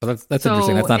 Well, that's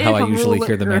interesting. That's not how I usually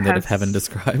hear the mandate of heaven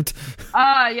described.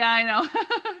 Yeah, I know.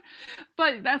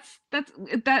 But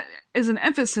that is an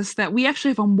emphasis that we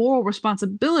actually have a moral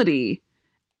responsibility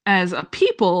as a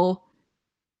people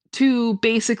to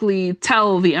basically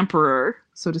tell the emperor,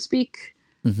 so to speak,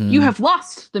 you have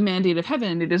lost the mandate of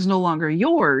heaven. It is no longer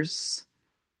yours.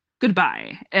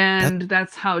 Goodbye. And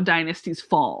that's how dynasties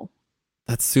fall.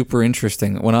 That's super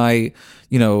interesting. When I,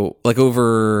 like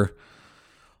over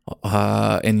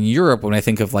in Europe, when I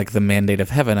think of like the mandate of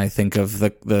heaven, I think of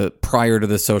the prior to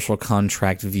the social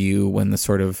contract view, when the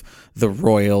sort of the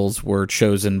royals were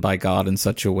chosen by God in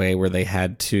such a way where they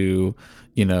had to,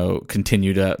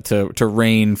 continue to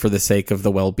reign for the sake of the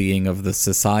well-being of the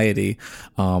society.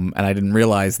 And I didn't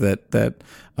realize that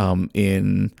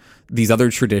in these other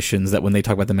traditions, that when they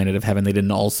talk about the mandate of heaven, they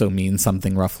didn't also mean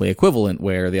something roughly equivalent,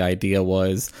 where the idea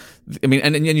was,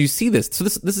 and you see this. So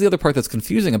this is the other part that's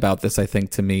confusing about this, I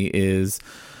think, to me is,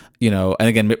 and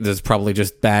again, there's probably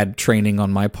just bad training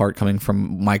on my part coming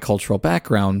from my cultural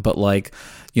background, but like,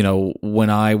 when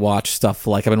I watch stuff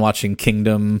like, I've been watching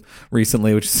Kingdom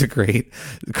recently, which is a great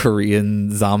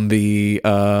Korean zombie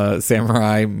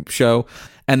samurai show.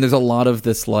 And there's a lot of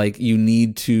this, like, you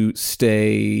need to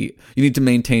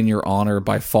maintain your honor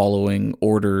by following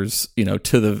orders,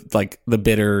 to the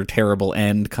bitter, terrible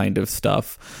end kind of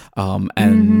stuff.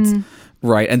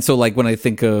 Right. And so, like, when I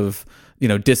think of,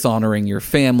 dishonoring your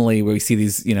family, where we see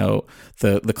these,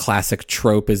 the classic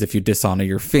trope is if you dishonor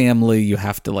your family, you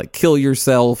have to like kill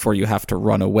yourself, or you have to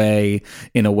run away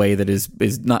in a way that is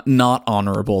not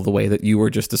honorable, the way that you were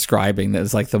just describing. That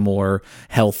is like the more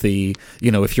healthy,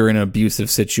 if you're in an abusive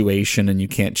situation and you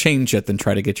can't change it, then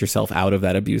try to get yourself out of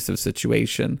that abusive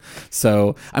situation.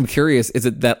 So I'm curious, is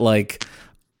it that like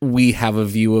we have a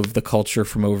view of the culture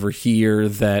from over here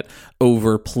that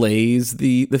overplays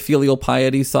the filial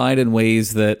piety side in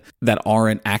ways that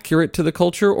aren't accurate to the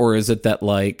culture? Or is it that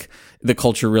like the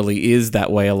culture really is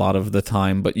that way a lot of the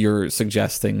time, but you're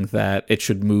suggesting that it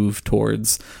should move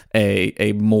towards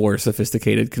a more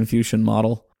sophisticated Confucian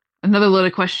model? Another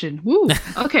loaded question. Woo.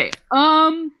 Okay.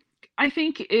 I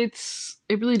think it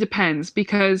really depends,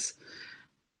 because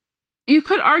you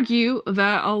could argue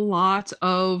that a lot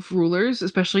of rulers,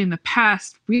 especially in the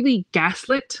past, really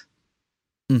gaslit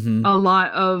a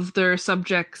lot of their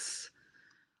subjects.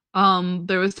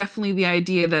 There was definitely the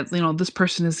idea that, this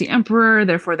person is the emperor,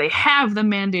 therefore they have the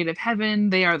mandate of heaven,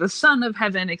 they are the son of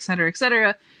heaven,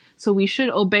 etc., so we should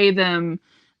obey them.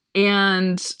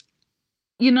 And,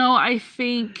 I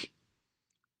think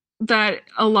that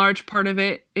a large part of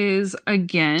it is,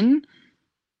 again,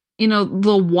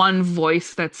 the one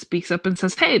voice that speaks up and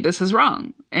says, hey, this is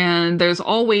wrong. And there's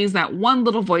always that one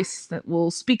little voice that will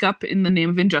speak up in the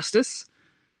name of injustice.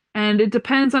 And it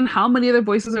depends on how many other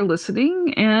voices are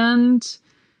listening, and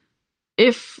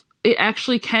if it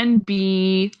actually can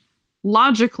be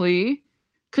logically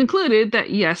concluded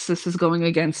that yes, this is going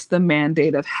against the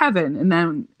mandate of heaven, and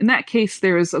then in that case,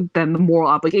 there is then the moral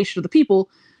obligation of the people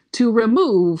to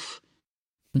remove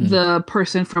the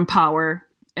person from power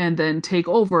and then take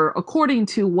over according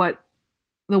to what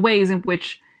the ways in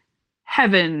which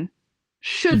heaven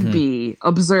should be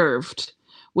observed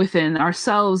within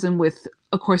ourselves and with,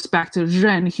 of course, back to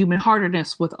Ren,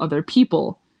 human-heartedness with other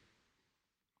people.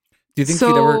 Do you think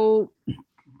you'd ever...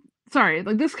 Sorry,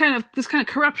 like this kind of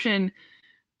corruption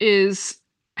is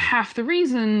half the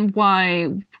reason why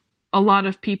a lot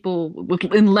of people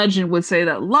in legend would say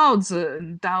that Lao Tzu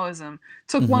in Taoism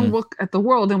took one look at the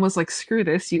world and was like, screw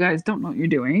this, you guys don't know what you're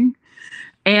doing,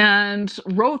 and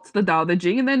wrote the Tao Te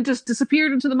Ching and then just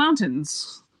disappeared into the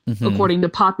mountains, according to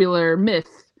popular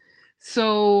myth.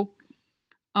 So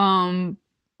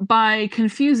by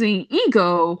confusing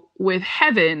ego with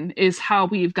heaven is how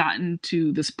we've gotten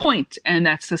to this point. And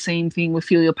that's the same thing with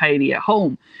filial piety at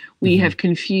home. We have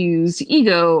confused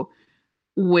ego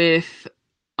with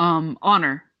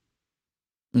honor.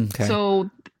 Okay.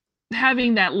 So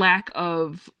having that lack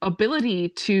of ability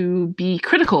to be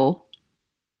critical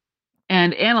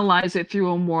and analyze it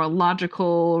through a more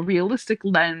logical, realistic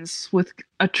lens with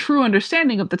a true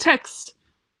understanding of the text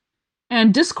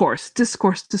and discourse.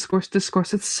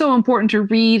 It's so important to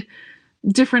read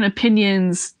different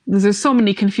opinions. There's so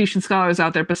many Confucian scholars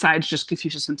out there besides just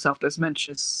Confucius himself. There's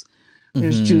Mencius,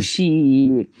 there's Zhu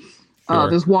Xi,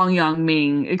 there's Wang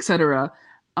Yangming, etc.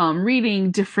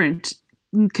 Reading different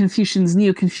Confucians,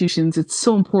 Neo-Confucians, it's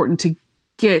so important to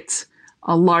get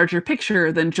a larger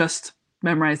picture than just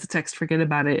memorize the text, forget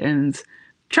about it, and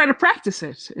try to practice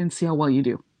it and see how well you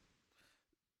do.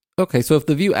 Okay, so if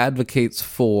the view advocates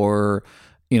for,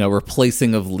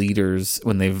 replacing of leaders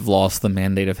when they've lost the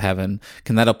mandate of heaven,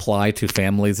 can that apply to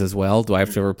families as well? Do I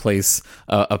have to replace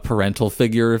a parental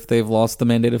figure if they've lost the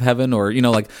mandate of heaven? Or,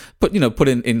 put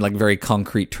in like very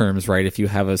concrete terms, right? If you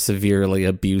have a severely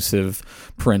abusive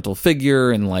parental figure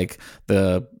and like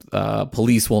the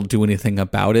police won't do anything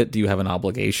about it, do you have an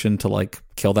obligation to like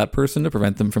kill that person to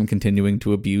prevent them from continuing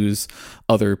to abuse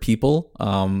other people?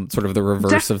 Sort of the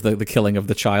reverse of the killing of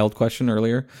the child question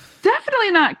earlier.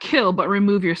 Definitely not kill, but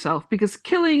remove yourself, because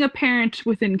killing a parent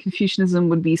within Confucianism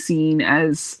would be seen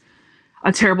as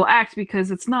a terrible act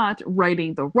because it's not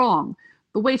righting the wrong.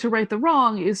 The way to right the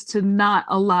wrong is to not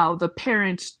allow the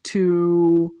parent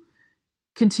to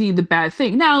continue the bad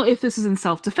thing. Now, if this is in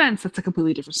self-defense, that's a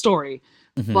completely different story.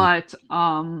 But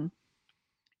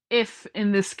if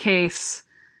in this case,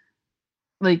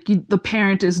 like the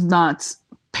parent is not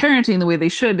parenting the way they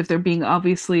should, if they're being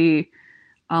obviously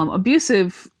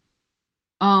abusive,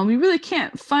 you really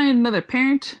can't find another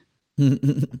parent.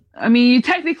 I mean,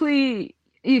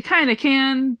 you kind of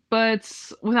can,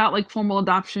 but without like formal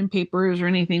adoption papers or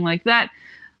anything like that,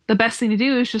 the best thing to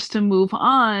do is just to move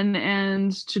on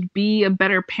and to be a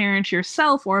better parent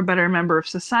yourself or a better member of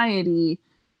society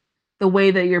the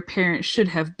way that your parent should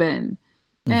have been.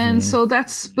 And so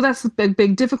that's the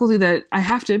big difficulty that I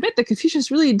have to admit that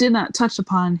Confucius really did not touch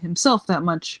upon himself that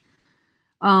much.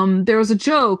 There was a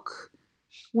joke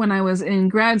when I was in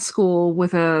grad school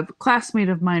with a classmate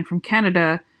of mine from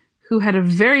Canada who had a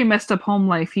very messed up home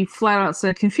life. He flat out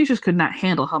said Confucius could not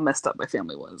handle how messed up my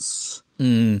family was.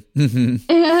 And,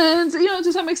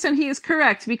 to some extent he is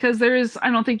correct, because I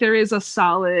don't think there is a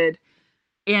solid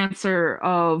answer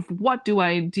of what do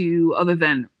I do other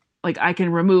than like I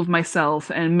can remove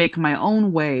myself and make my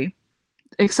own way,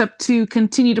 except to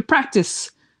continue to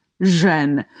practice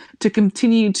Zhen, to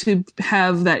continue to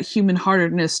have that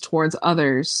human-heartedness towards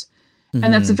others.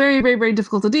 And that's very, very, very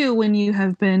difficult to do when you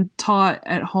have been taught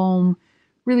at home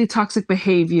really toxic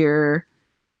behavior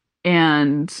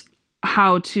and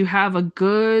how to have a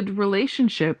good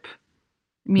relationship.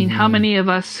 I mean, how many of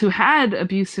us who had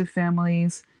abusive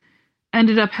families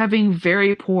ended up having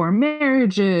very poor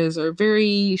marriages or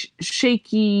very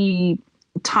shaky,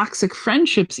 toxic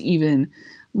friendships even?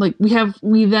 Like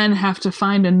we then have to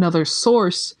find another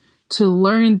source to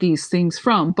learn these things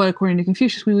from. But according to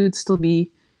Confucius, we're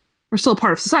still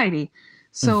part of society.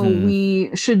 So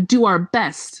we should do our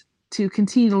best to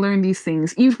continue to learn these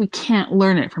things, even if we can't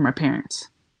learn it from our parents.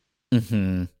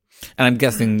 And I'm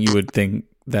guessing you would think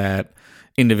that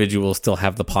individuals still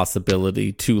have the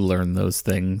possibility to learn those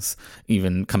things,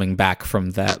 even coming back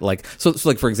from that. Like, so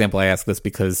like, for example, I ask this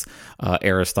because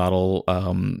Aristotle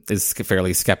is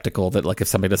fairly skeptical that, like, if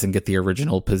somebody doesn't get the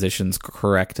original positions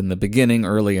correct in the beginning,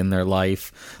 early in their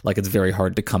life, like, it's very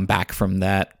hard to come back from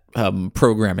that,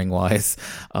 programming wise.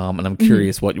 And I'm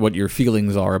curious what your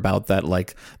feelings are about that,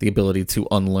 like the ability to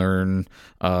unlearn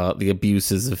the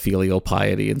abuses of filial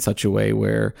piety in such a way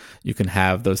where you can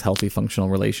have those healthy functional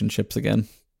relationships again.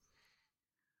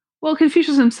 Well,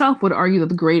 Confucius himself would argue that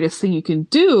the greatest thing you can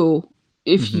do,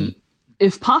 Hmm.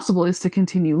 if possible, is to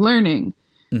continue learning.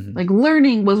 Hmm. Like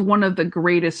learning was one of the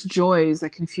greatest joys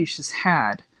that Confucius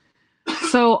had.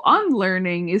 So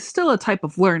unlearning is still a type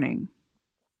of learning.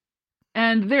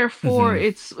 And therefore Hmm.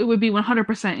 it would be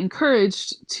 100%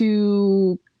 encouraged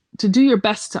to do your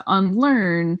best to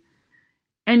unlearn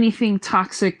anything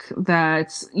toxic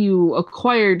that you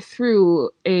acquired through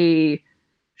a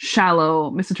shallow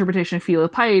misinterpretation of filial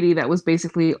piety that was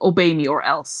basically obey me or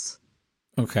else.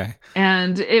 Okay.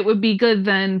 And it would be good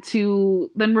then to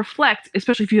then reflect,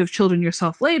 especially if you have children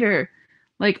yourself later,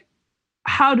 like,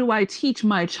 how do I teach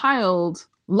my child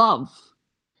love?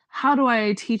 How do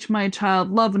I teach my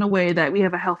child love in a way that we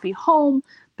have a healthy home,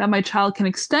 that my child can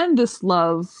extend this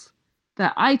love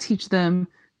that I teach them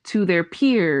to their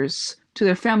peers, to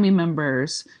their family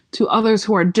members, to others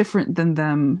who are different than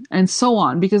them, and so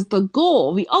on? Because the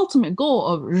goal, the ultimate goal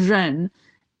of Ren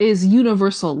is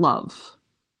universal love.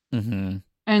 Hmm.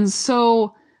 And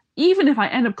so, even if I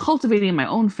end up cultivating my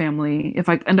own family, if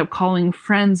I end up calling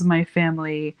friends my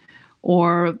family,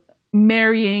 or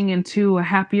marrying into a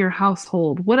happier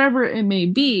household, whatever it may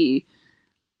be,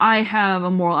 I have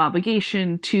a moral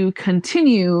obligation to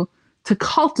continue to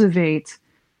cultivate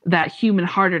that human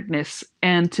heartedness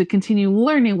and to continue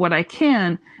learning what I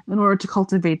can in order to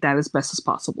cultivate that as best as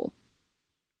possible.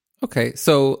 Okay,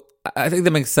 so I think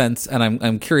that makes sense, and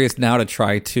I'm curious now to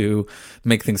try to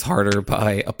make things harder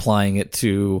by applying it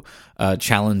to a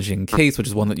challenging case, which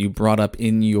is one that you brought up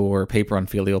in your paper on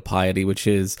filial piety, which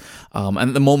is,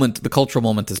 and the cultural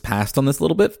moment has passed on this a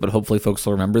little bit, but hopefully folks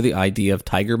will remember the idea of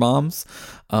tiger moms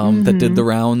that did the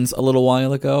rounds a little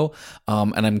while ago,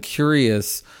 and I'm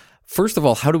curious. First of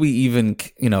all, how do we even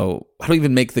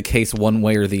make the case one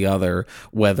way or the other,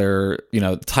 whether,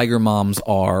 tiger moms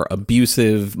are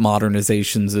abusive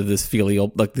modernizations of this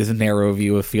this narrow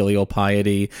view of filial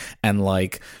piety and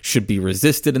should be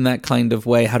resisted in that kind of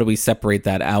way? How do we separate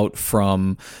that out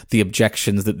from the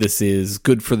objections that this is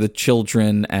good for the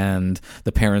children and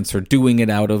the parents are doing it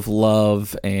out of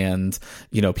love and,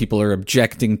 people are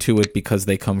objecting to it because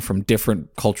they come from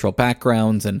different cultural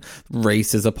backgrounds and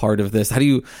race is a part of this? How do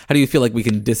you feel like we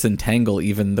can disentangle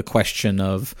even the question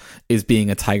of, is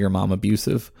being a tiger mom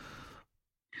abusive?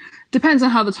 Depends on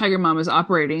how the tiger mom is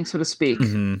operating, so to speak.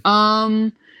 Mm-hmm.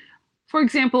 For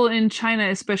example, in China,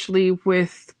 especially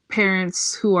with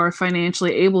parents who are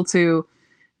financially able to,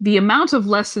 the amount of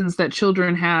lessons that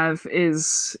children have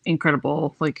is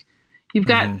incredible. Like, you've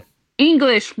got Mm-hmm.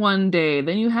 English one day,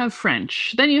 then you have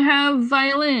French, then you have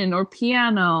violin or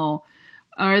piano,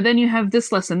 or then you have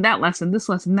this lesson, that lesson, this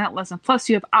lesson, that lesson. Plus,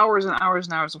 you have hours and hours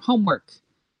and hours of homework.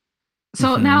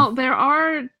 So Mm-hmm. now there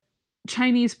are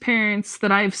Chinese parents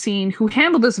that I've seen who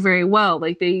handle this very well.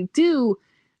 Like, they do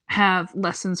have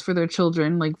lessons for their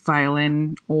children, like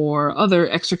violin or other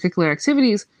extracurricular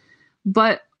activities,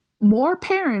 but more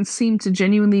parents seem to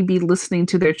genuinely be listening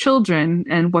to their children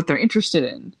and what they're interested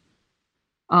in.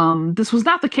 This was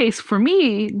not the case for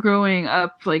me growing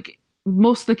up. Like,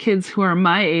 most of the kids who are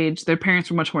my age, their parents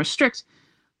were much more strict.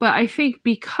 But I think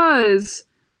because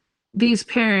these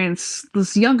parents,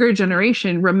 this younger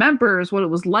generation, remembers what it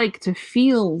was like to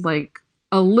feel like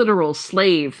a literal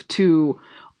slave to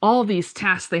all these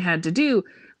tasks they had to do,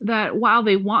 that while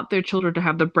they want their children to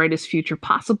have the brightest future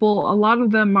possible, a lot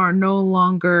of them are no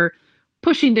longer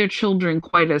pushing their children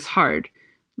quite as hard.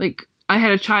 Like, I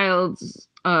had a child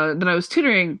that I was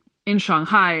tutoring in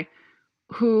Shanghai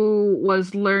who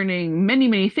was learning many,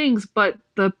 many things, but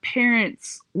the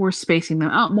parents were spacing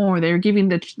them out more. They were giving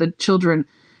the children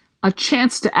a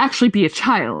chance to actually be a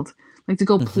child, like to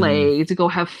go Mm-hmm. play, to go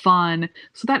have fun.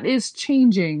 So that is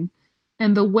changing.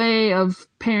 And the way of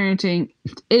parenting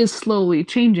is slowly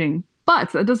changing.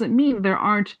 But that doesn't mean there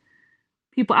aren't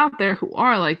people out there who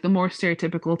are like the more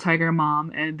stereotypical tiger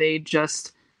mom and they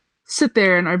just sit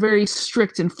there and are very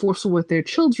strict and forceful with their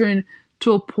children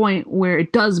to a point where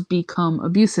it does become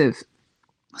abusive.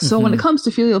 So when it Mm-hmm. comes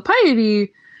to filial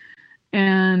piety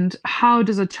and how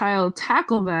does a child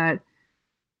tackle that,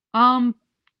 um,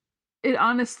 it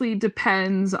honestly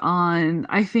depends on,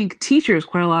 I think, teachers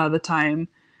quite a lot of the time.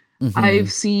 Mm-hmm.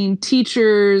 I've seen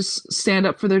teachers stand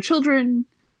up for their children,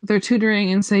 their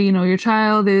tutoring, and say, your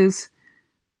child is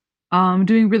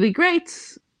doing really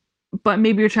great, but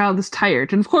maybe your child is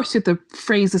tired. And of course, you have to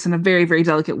phrase this in a very, very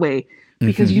delicate way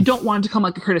because you Mm-hmm. don't want it to come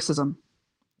like a criticism.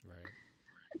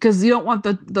 Because you don't want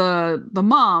the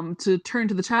mom to turn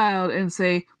to the child and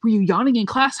say, "Were you yawning in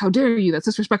class? How dare you? That's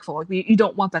disrespectful." Like, you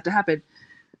don't want that to happen.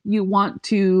 You want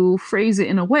to phrase it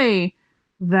in a way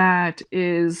that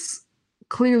is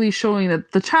clearly showing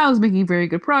that the child is making very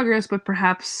good progress, but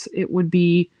perhaps it would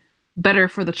be better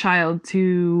for the child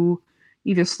to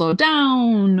either slow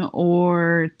down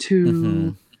or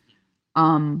to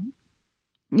have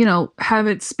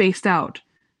it spaced out.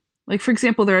 Like, for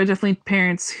example, there are definitely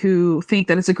parents who think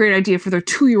that it's a great idea for their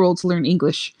 2-year-old to learn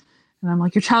English. And I'm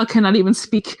like, your child cannot even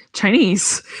speak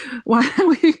Chinese. Why?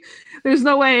 There's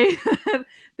no way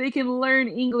they can learn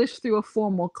English through a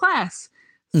formal class.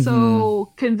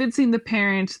 So convincing the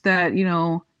parent that,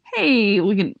 hey,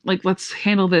 we can, let's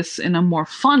handle this in a more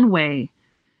fun way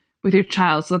with your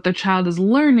child so that their child is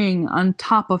learning on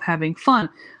top of having fun.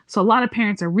 So a lot of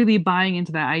parents are really buying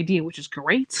into that idea, which is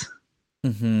great.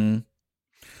 And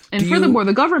furthermore,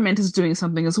 the government is doing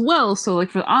something as well. So like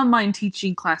for online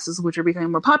teaching classes, which are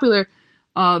becoming more popular,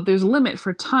 there's a limit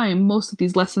for time. Most of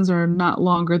these lessons are not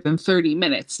longer than 30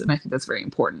 minutes. And I think that's very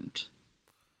important.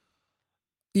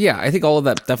 Yeah, I think all of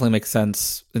that definitely makes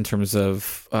sense in terms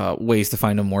of ways to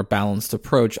find a more balanced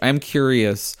approach. I'm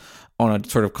curious, on a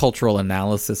sort of cultural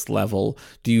analysis level,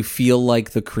 do you feel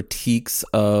like the critiques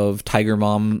of Tiger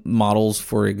Mom models,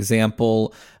 for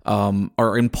example,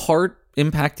 are in part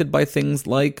impacted by things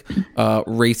like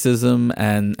racism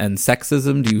and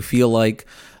sexism? Do you feel like,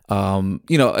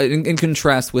 in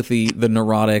contrast with the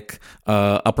neurotic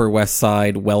Upper West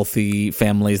Side wealthy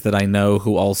families that I know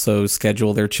who also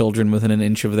schedule their children within an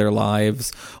inch of their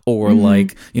lives, or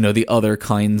the other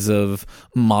kinds of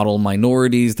model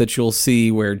minorities that you'll see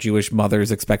where Jewish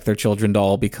mothers expect their children to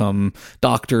all become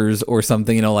doctors or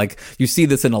something, you see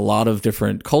this in a lot of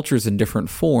different cultures in different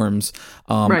forms.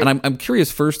 Right. And I'm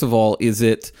curious, first of all, is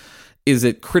it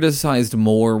criticized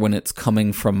more when it's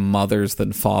coming from mothers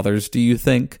than fathers, do you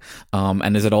think?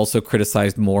 And is it also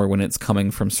criticized more when it's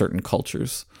coming from certain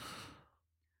cultures?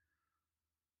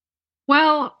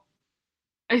 Well,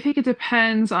 I think it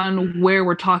depends on where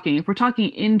we're talking. If we're talking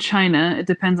in China, it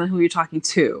depends on who you're talking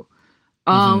to.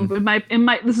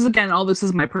 This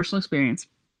is my personal experience.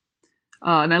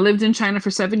 And I lived in China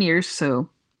for 7 years, so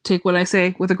take what I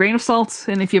say with a grain of salt.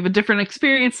 And if you have a different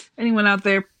experience, anyone out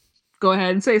there, go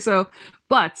ahead and say so.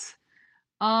 But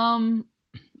a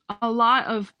lot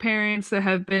of parents that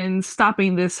have been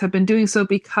stopping this have been doing so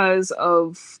because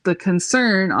of the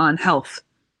concern on health.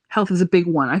 Health is a big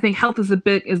one. I think health is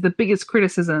the biggest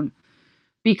criticism,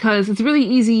 because it's really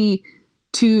easy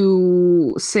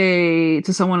to say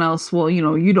to someone else, well,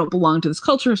 you don't belong to this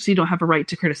culture, so you don't have a right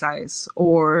to criticize,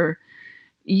 or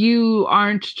you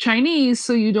aren't Chinese,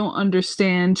 so you don't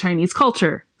understand Chinese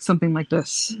culture. Something like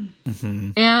this.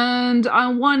 And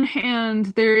on one hand,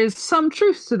 there is some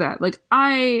truth to that. Like,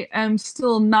 I am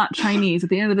still not Chinese. At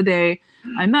the end of the day,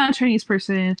 I'm not a Chinese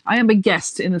person. I am a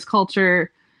guest in this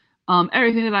culture.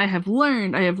 Everything that I have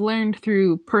learned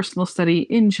through personal study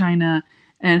in China,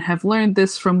 and have learned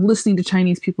this from listening to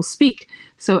Chinese people speak.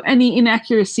 So any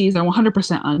inaccuracies are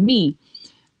 100% on me.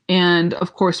 And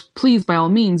of course, please, by all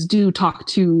means, do talk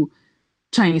to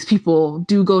Chinese people,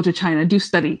 do go to China, do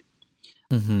study.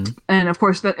 And of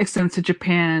course, that extends to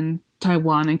Japan,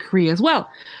 Taiwan, and Korea as well.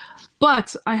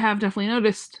 But I have definitely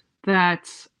noticed that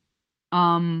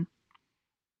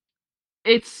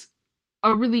it's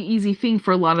a really easy thing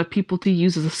for a lot of people to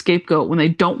use as a scapegoat when they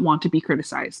don't want to be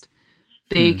criticized.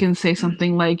 They can say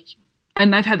something like,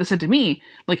 and I've had this said to me,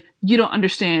 like, you don't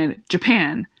understand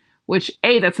Japan, which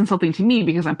A, that's insulting to me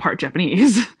because I'm part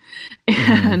Japanese.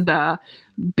 And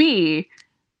B,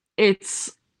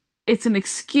 it's an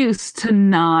excuse to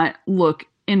not look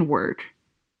inward.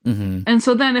 And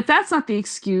so then if that's not the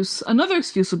excuse, another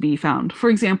excuse would be found. For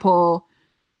example,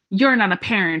 you're not a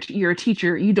parent, you're a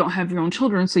teacher, you don't have your own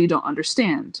children, so you don't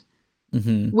understand.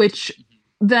 Which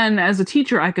then as a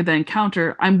teacher, I could then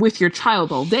counter, I'm with your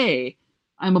child all day.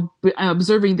 I'm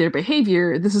observing their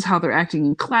behavior. This is how they're acting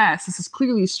in class. This is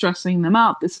clearly stressing them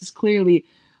out. This is clearly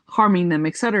harming them,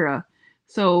 etc.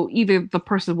 So either the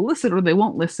person will listen or they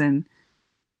won't listen.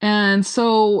 And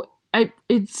so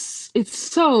it's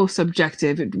so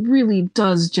subjective. It really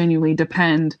does genuinely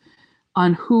depend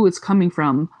on who it's coming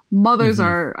from. Mothers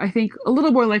are, I think, a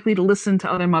little more likely to listen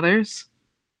to other mothers.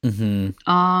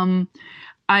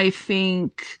 I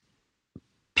think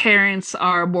parents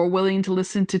are more willing to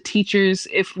listen to teachers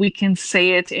if we can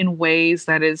say it in ways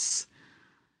that is,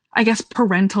 I guess,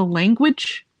 parental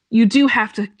language. You do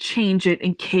have to change it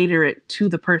and cater it to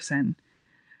the person.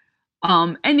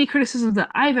 Any criticism that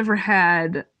I've ever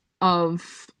had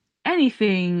of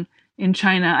anything in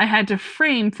China, I had to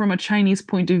frame from a Chinese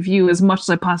point of view as much as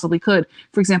I possibly could.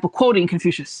 For example, quoting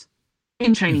Confucius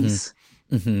in Chinese.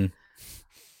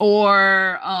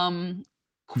 Or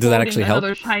did that actually help?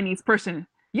 Another Chinese person.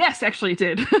 Yes, actually it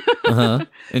did.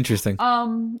 Interesting.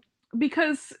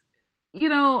 Because,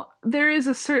 there is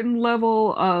a certain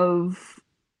level of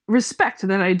respect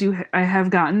that I have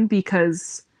gotten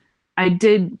because I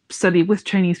did study with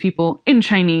Chinese people in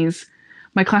Chinese.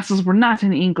 My classes were not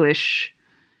in English,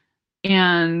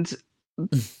 and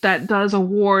that does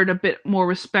award a bit more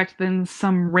respect than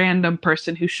some random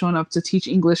person who's shown up to teach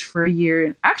English for a year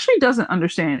and actually doesn't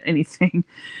understand anything.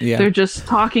 Yeah. They're just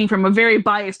talking from a very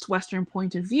biased Western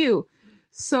point of view.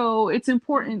 So it's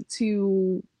important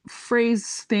to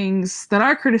phrase things that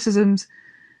are criticisms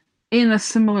in a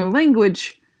similar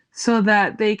language so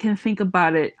that they can think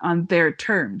about it on their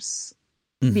terms.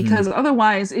 Mhm. Because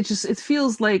otherwise it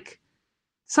feels like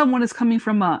someone is coming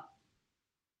from a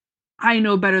I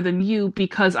know better than you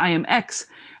because I am X.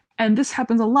 And this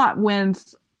happens a lot when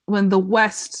the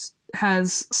West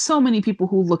has so many people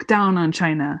who look down on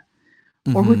China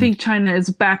or who think China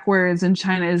is backwards and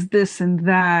China is this and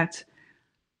that.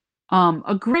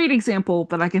 A great example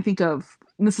that I can think of,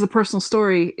 and this is a personal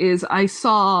story, is I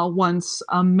saw once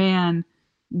a man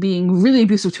being really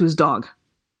abusive to his dog.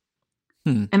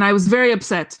 And I was very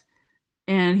upset.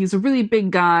 And he's a really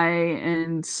big guy,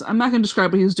 and I'm not going to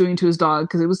describe what he was doing to his dog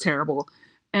because it was terrible.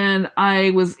 And I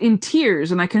was in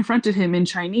tears, and I confronted him in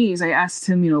Chinese. I asked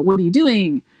him, what are you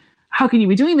doing? How can you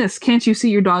be doing this? Can't you see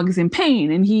your dog is in pain?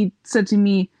 And he said to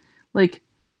me, like,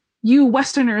 you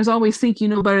Westerners always think you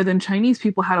know better than Chinese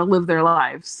people how to live their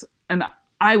lives. And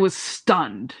I was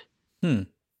stunned.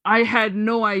 I had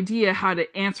no idea how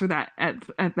to answer that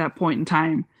at that point in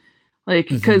time. Like,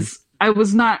 because I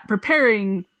was not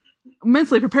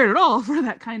mentally prepared at all for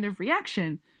that kind of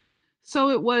reaction. So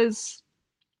it was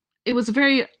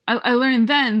I learned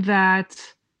then that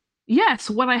yes,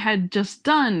 what I had just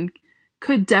done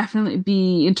could definitely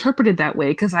be interpreted that way,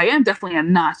 because I am definitely a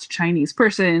not Chinese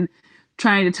person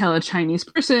trying to tell a Chinese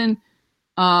person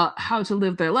how to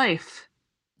live their life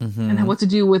and what to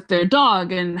do with their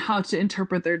dog and how to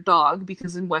interpret their dog,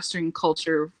 because in Western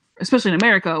culture, especially in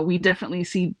America, we definitely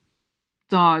see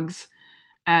dogs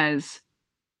as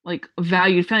like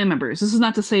valued family members. This is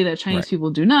not to say that Chinese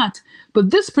people do not, but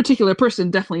this particular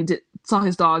person definitely saw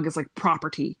his dog as like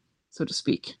property, so to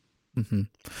speak.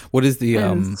 What is the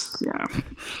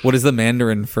what is the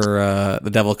Mandarin for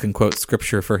the devil can quote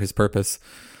scripture for his purpose?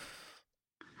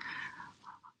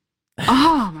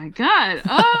 Oh my god.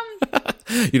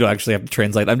 You don't actually have to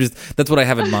translate. That's what I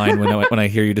have in mind when I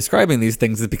hear you describing these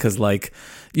things, is because, like,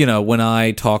 when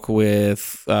I talk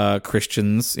with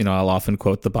Christians, I'll often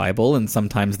quote the Bible, and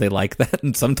sometimes they like that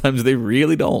and sometimes they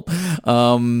really don't.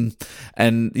 And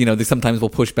they sometimes will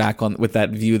push back with that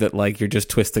view that, like, you're just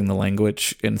twisting the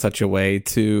language in such a way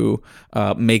to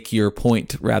make your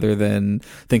point, rather than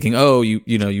thinking, oh,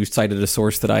 you cited a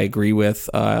source that I agree with.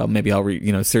 Maybe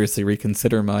I'll seriously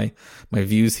reconsider my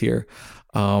views here.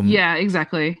 Yeah,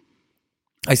 exactly.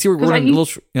 I see we're running a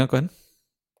little. Go ahead.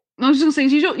 I was just gonna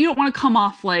say, you don't want to come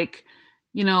off like,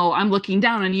 I'm looking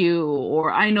down on you,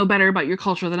 or I know better about your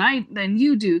culture than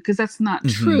you do, because that's not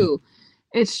true.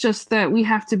 It's just that we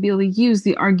have to be able to use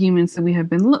the arguments that we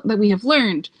have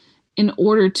learned in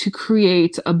order to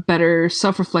create a better,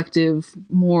 self-reflective,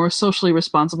 more socially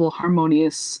responsible,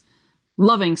 harmonious,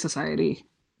 loving society.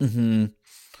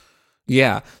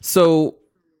 Yeah. So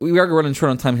we are running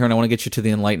short on time here, and I want to get you to the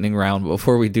enlightening round. But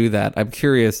before we do that, I'm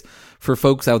curious, for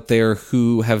folks out there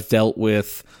who have dealt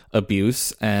with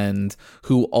abuse and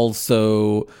who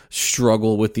also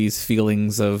struggle with these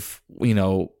feelings of,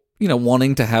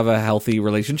 wanting to have a healthy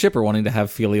relationship or wanting to have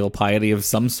filial piety of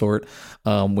some sort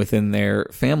within their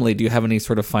family, do you have any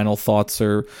sort of final thoughts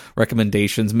or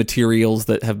recommendations, materials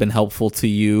that have been helpful to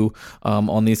you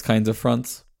on these kinds of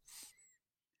fronts?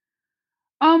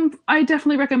 I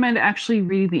definitely recommend actually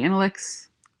reading the Analects.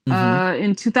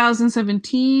 In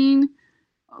 2017,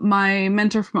 my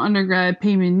mentor from undergrad,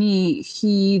 Pei-Min Ni,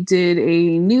 he did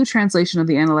a new translation of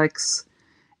the Analects.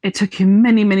 It took him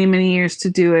many, many, many years to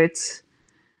do it.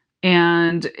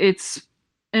 And it's,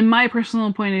 in my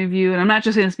personal point of view, and I'm not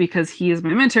just saying this because he is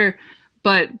my mentor,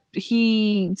 but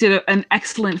he did an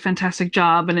excellent, fantastic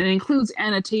job. And it includes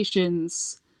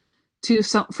annotations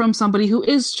from somebody who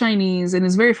is Chinese and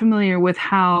is very familiar with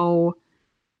how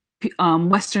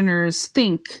Westerners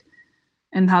think,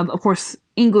 and how, of course,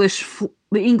 the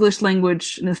English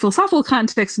language in the philosophical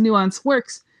context nuance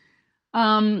works.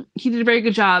 He did a very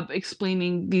good job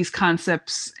explaining these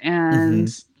concepts, and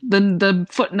the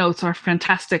footnotes are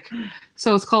fantastic.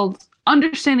 So it's called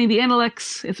Understanding the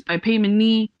Analects. It's by Pei-Min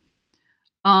Ni.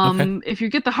 If you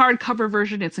get the hardcover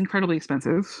version, it's incredibly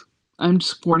expensive. I'm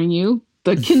just warning you.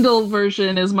 The Kindle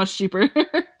version is much cheaper.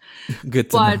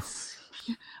 Good to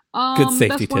know. Good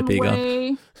safety tip,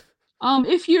 Egon.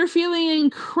 If you're feeling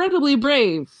incredibly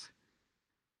brave,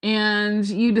 and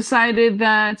you decided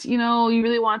that, you know, you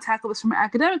really want to tackle this from an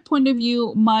academic point of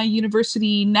view, my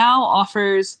university now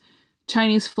offers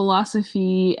Chinese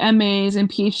philosophy, MAs, and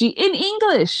PhD in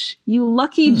English. You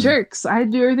lucky jerks. I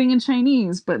do everything in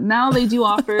Chinese, but now they do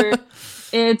offer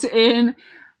it in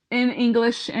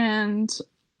English, and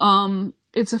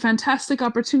it's a fantastic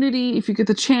opportunity. If you get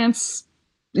the chance,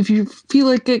 if you feel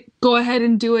like it, go ahead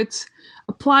and do it.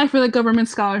 Apply for the government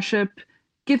scholarship,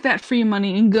 get that free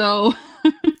money, and go.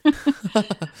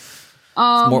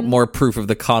 More proof of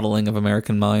the coddling of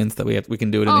American minds that we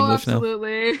can do it in English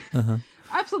absolutely. now.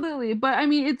 Absolutely. But I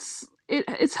mean,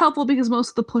 it's helpful because most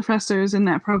of the professors in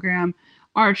that program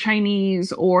are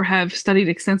Chinese or have studied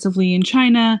extensively in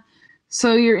China.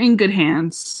 So you're in good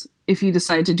hands if you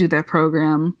decide to do that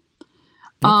program.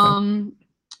 Okay.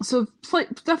 So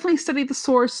definitely study the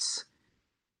source.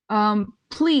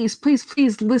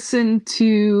 Please listen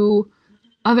to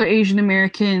other Asian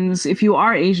Americans if you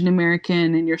are Asian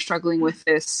American and you're struggling with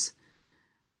this.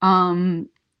 And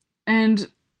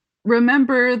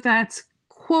remember that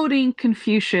quoting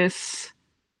Confucius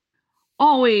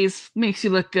always makes you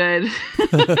look good.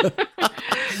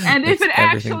 And if it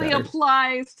actually better.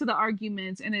 Applies to the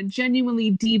argument and it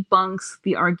genuinely debunks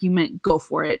the argument, go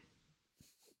for it.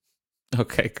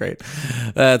 Okay, great.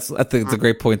 I think it's a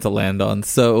great point to land on.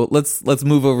 So let's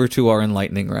move over to our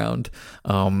enlightening round.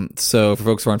 So for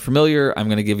folks who aren't familiar, I'm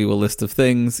going to give you a list of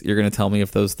things. You're going to tell me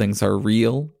if those things are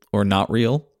real or not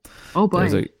real. Oh boy.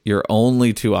 Those are your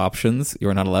only two options. You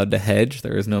are not allowed to hedge.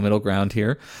 There is no middle ground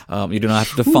here. You do not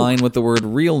have to define what the word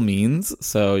real means,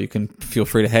 so you can feel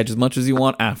free to hedge as much as you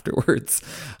want afterwards.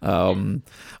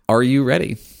 Are you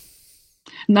ready?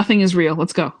 Nothing is real.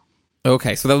 Let's go.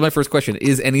 Okay, so that was my first question.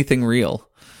 Is anything real?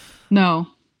 No.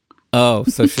 Oh,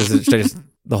 so should I just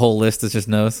the whole list is just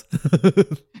no's?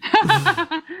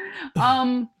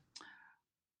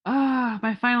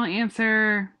 My final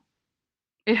answer,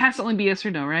 it has to only be yes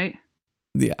or no, right?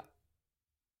 Yeah.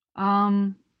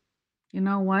 You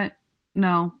know what?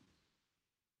 No.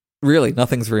 Really?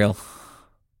 Nothing's real?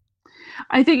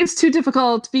 I think it's too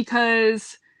difficult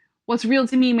because what's real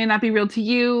to me may not be real to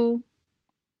you.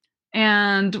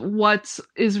 And what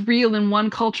is real in one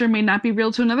culture may not be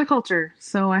real to another culture.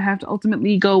 So I have to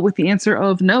ultimately go with the answer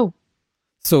of no.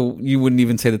 So you wouldn't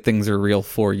even say that things are real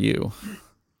for you?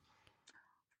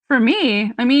 For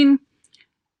me, I mean,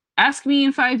 ask me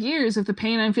in 5 years if the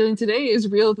pain I'm feeling today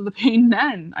is real to the pain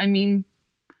then. I mean,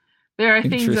 there are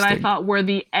things that I thought were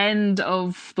the end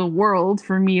of the world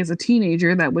for me as a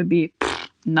teenager that would be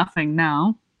nothing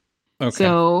now. Okay.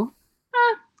 So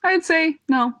I'd say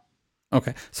no.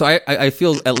 Okay, so I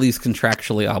feel at least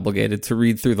contractually obligated to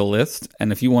read through the list,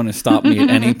 and if you want to stop me at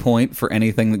any point for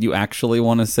anything that you actually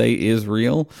want to say is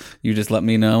real, you just let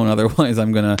me know, and otherwise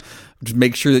I'm going to just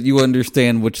make sure that you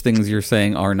understand which things you're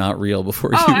saying are not real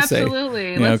before you say. Oh,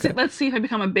 absolutely. Let's see if I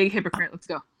become a big hypocrite. Let's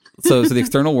go. So the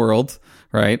external world,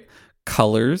 right?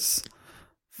 Colors,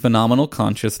 phenomenal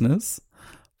consciousness,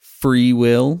 free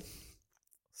will,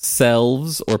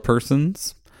 selves or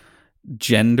persons,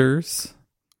 genders,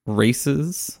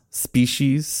 races,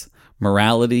 species,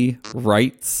 morality,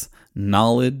 rights,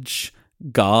 knowledge,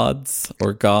 gods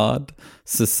or God,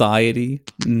 society,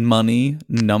 money,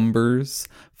 numbers,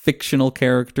 fictional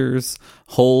characters,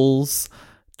 holes,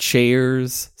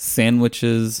 chairs,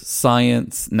 sandwiches,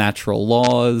 science, natural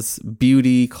laws,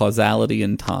 beauty, causality,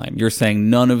 and time. You're saying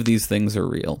none of these things are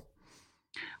real.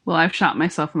 Well, I've shot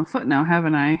myself in the foot now,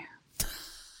 haven't I?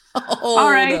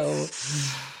 All right. No.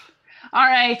 All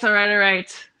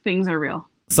right. Things are real.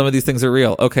 Some of these things are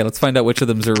real. Okay, let's find out which of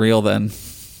them are real then.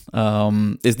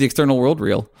 Is the external world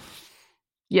real?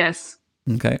 Yes.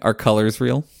 Okay. Are colors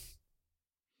real?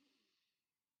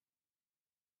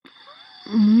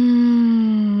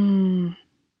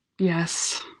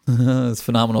 Yes. Is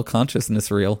phenomenal consciousness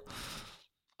real?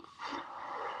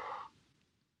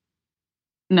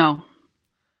 No.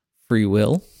 Free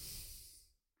will?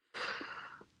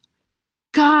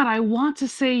 God, I want to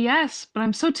say yes, but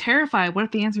I'm so terrified. What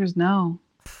if the answer is no?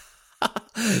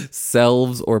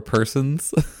 Selves or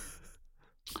persons?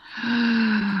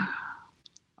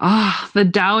 The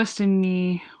Taoist in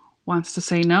me wants to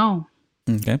say no.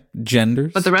 Okay.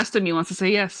 Genders? But the rest of me wants to say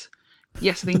yes.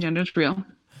 Yes, I think gender is real.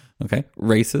 Okay.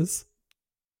 Races?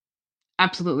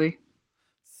 Absolutely.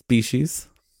 Species?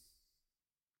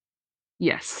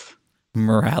 Yes.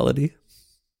 Morality?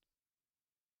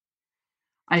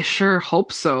 I sure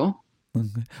hope so.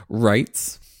 Okay.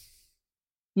 Rights?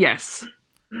 Yes.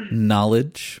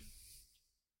 Knowledge?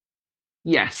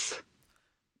 Yes.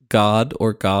 God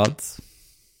or gods?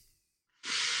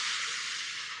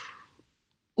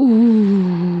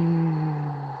 Ooh.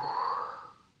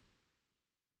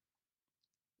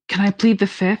 plead the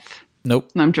fifth.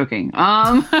 Nope. No, I'm joking.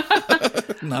 Not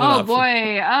an Oh option.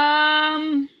 boy.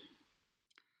 I'm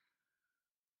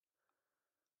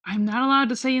not allowed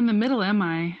to say in the middle, am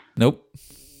I? Nope.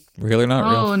 Real or not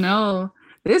real? Oh no.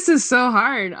 This is so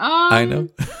hard. I know.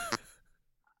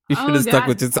 You should have stuck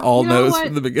with just all You know no's what?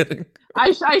 from the beginning.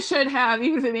 I should have,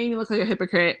 even if it made me look like a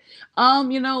hypocrite.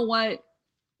 You know what?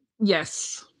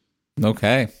 Yes.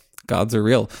 Okay. Gods are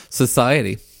real.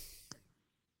 Society.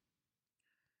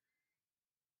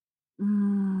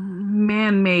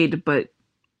 Man-made, but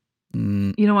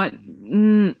Mm, you know what?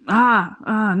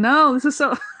 No, this is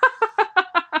so.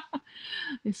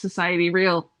 Is society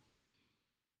real?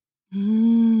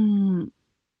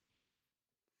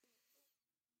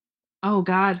 Oh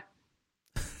God,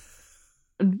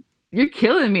 you're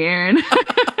killing me, Aaron.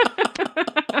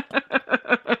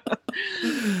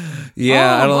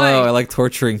 yeah, I Oh, don't boy. know. I like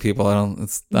torturing people.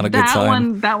 It's not a good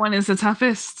sign. That one is the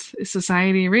toughest. Is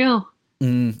society real?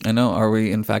 I know. Are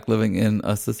we in fact living in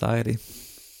a society?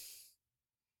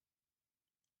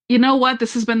 You know what?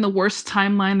 This has been the worst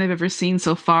timeline I've ever seen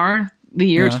so far. The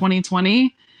year Yeah.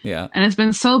 2020. Yeah. And it's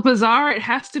been so bizarre, it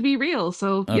has to be real.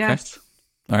 So, Okay. yes.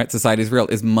 All right. Society's real.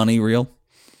 Is money real?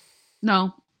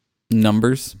 No.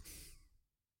 Numbers?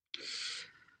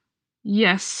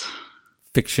 Yes.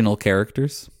 Fictional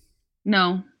characters?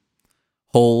 No.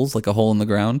 Holes, like a hole in the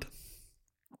ground?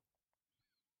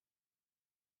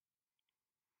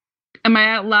 Am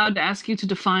I allowed to ask you to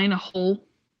define a hole?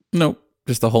 Nope.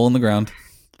 Just a hole in the ground.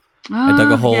 I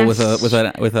dug a hole Yes.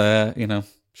 with a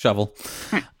shovel.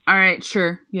 All right,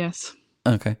 sure. Yes.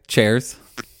 Okay. Chairs?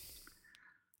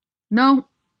 No.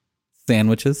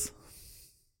 Sandwiches?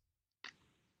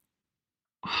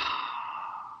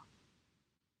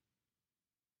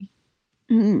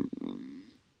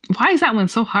 Why is that one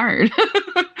so hard?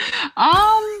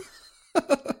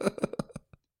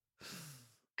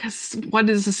 Because what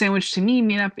is a sandwich to me?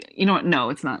 May not be, you know what? No,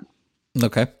 it's not.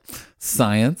 Okay.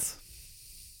 Science?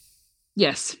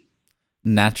 Yes.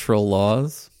 Natural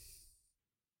laws?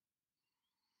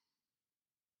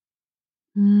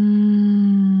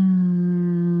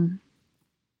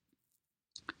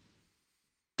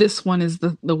 This one is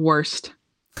the worst.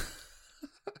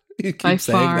 You keep By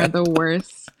saying far that. the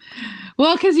worst.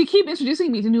 Well, because you keep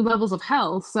introducing me to new levels of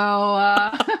hell,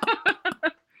 so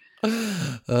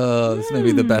This may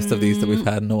be the best of these that we've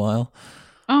had in a while.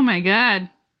 oh my God.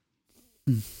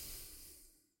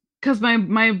 Because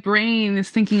my brain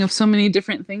is thinking of so many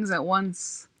different things at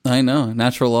once. I know.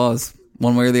 Natural laws.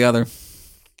 One way or the other.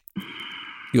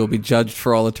 You'll be judged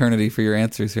for all eternity for your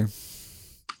answers here.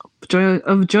 Joy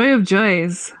of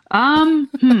joys.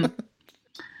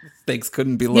 Stakes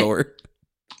couldn't be lower.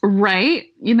 Right.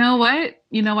 You know what?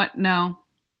 No.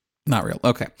 Not real.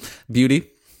 Okay. Beauty.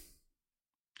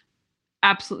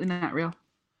 Absolutely not real.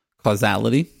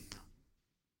 Causality.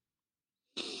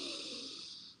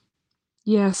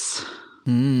 Yes.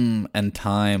 And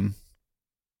time.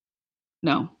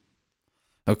 No.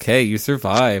 Okay, you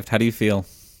survived. How do you feel?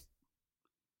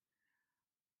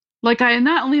 Like I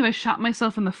not only have I shot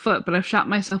myself in the foot, but I've shot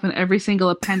myself in every single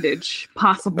appendage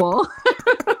possible.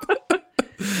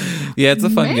 Yeah, it's a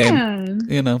fun game. Man.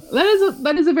 You know.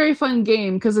 That is a very fun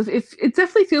game because if it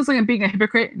definitely feels like I'm being a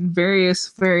hypocrite in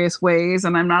various ways,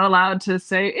 and I'm not allowed to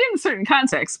say in certain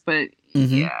contexts. But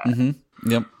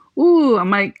Yep. ooh,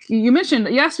 I'm like you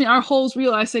asked me, are holes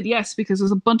real? I said yes because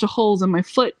there's a bunch of holes in my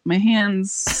foot, my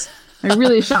hands. I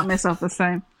really shot myself this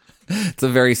time. It's a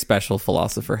very special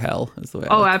philosopher hell, is the way.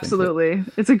 I Oh, like to think of it. absolutely!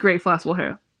 It's a great philosophical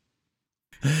hell.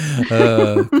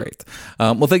 Great.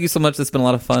 Well, thank you so much. It's been a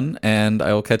lot of fun, and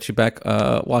I will catch you back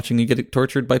watching you get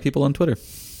tortured by people on Twitter.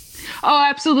 Oh,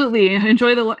 absolutely!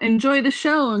 Enjoy the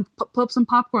show and pull up some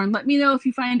popcorn. Let me know if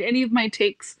you find any of my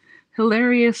takes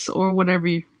hilarious or whatever.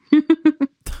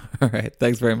 All right.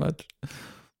 Thanks very much.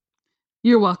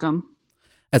 You're welcome.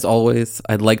 As always,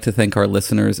 I'd like to thank our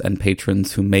listeners and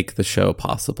patrons who make the show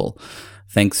possible.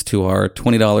 Thanks to our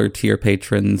 $20 tier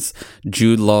patrons,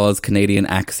 Jude Law's Canadian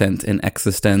accent in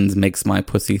Existenz makes my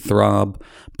pussy throb,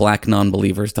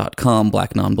 blacknonbelievers.com,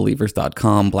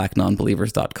 blacknonbelievers.com,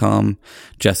 blacknonbelievers.com,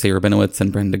 Jesse Rabinowitz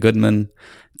and Brenda Goodman,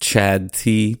 Chad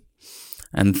T.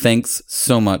 And thanks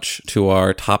so much to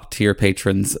our top tier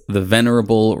patrons, the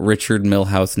venerable Richard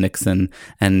Milhouse Nixon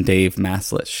and Dave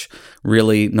Maslish.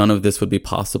 Really, none of this would be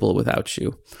possible without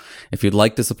you. If you'd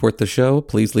like to support the show,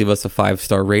 please leave us a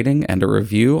 5-star rating and a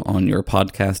review on your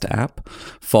podcast app.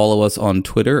 Follow us on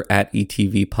Twitter at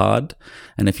ETVPod.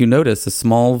 And if you notice a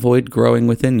small void growing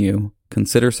within you,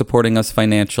 consider supporting us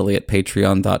financially at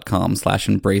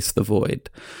patreon.com/embracethevoid.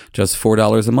 Just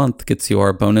 $4 a month gets you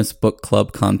our bonus book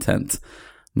club content.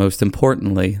 Most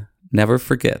importantly, never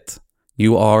forget,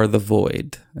 You are the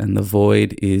void, and the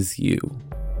void is you.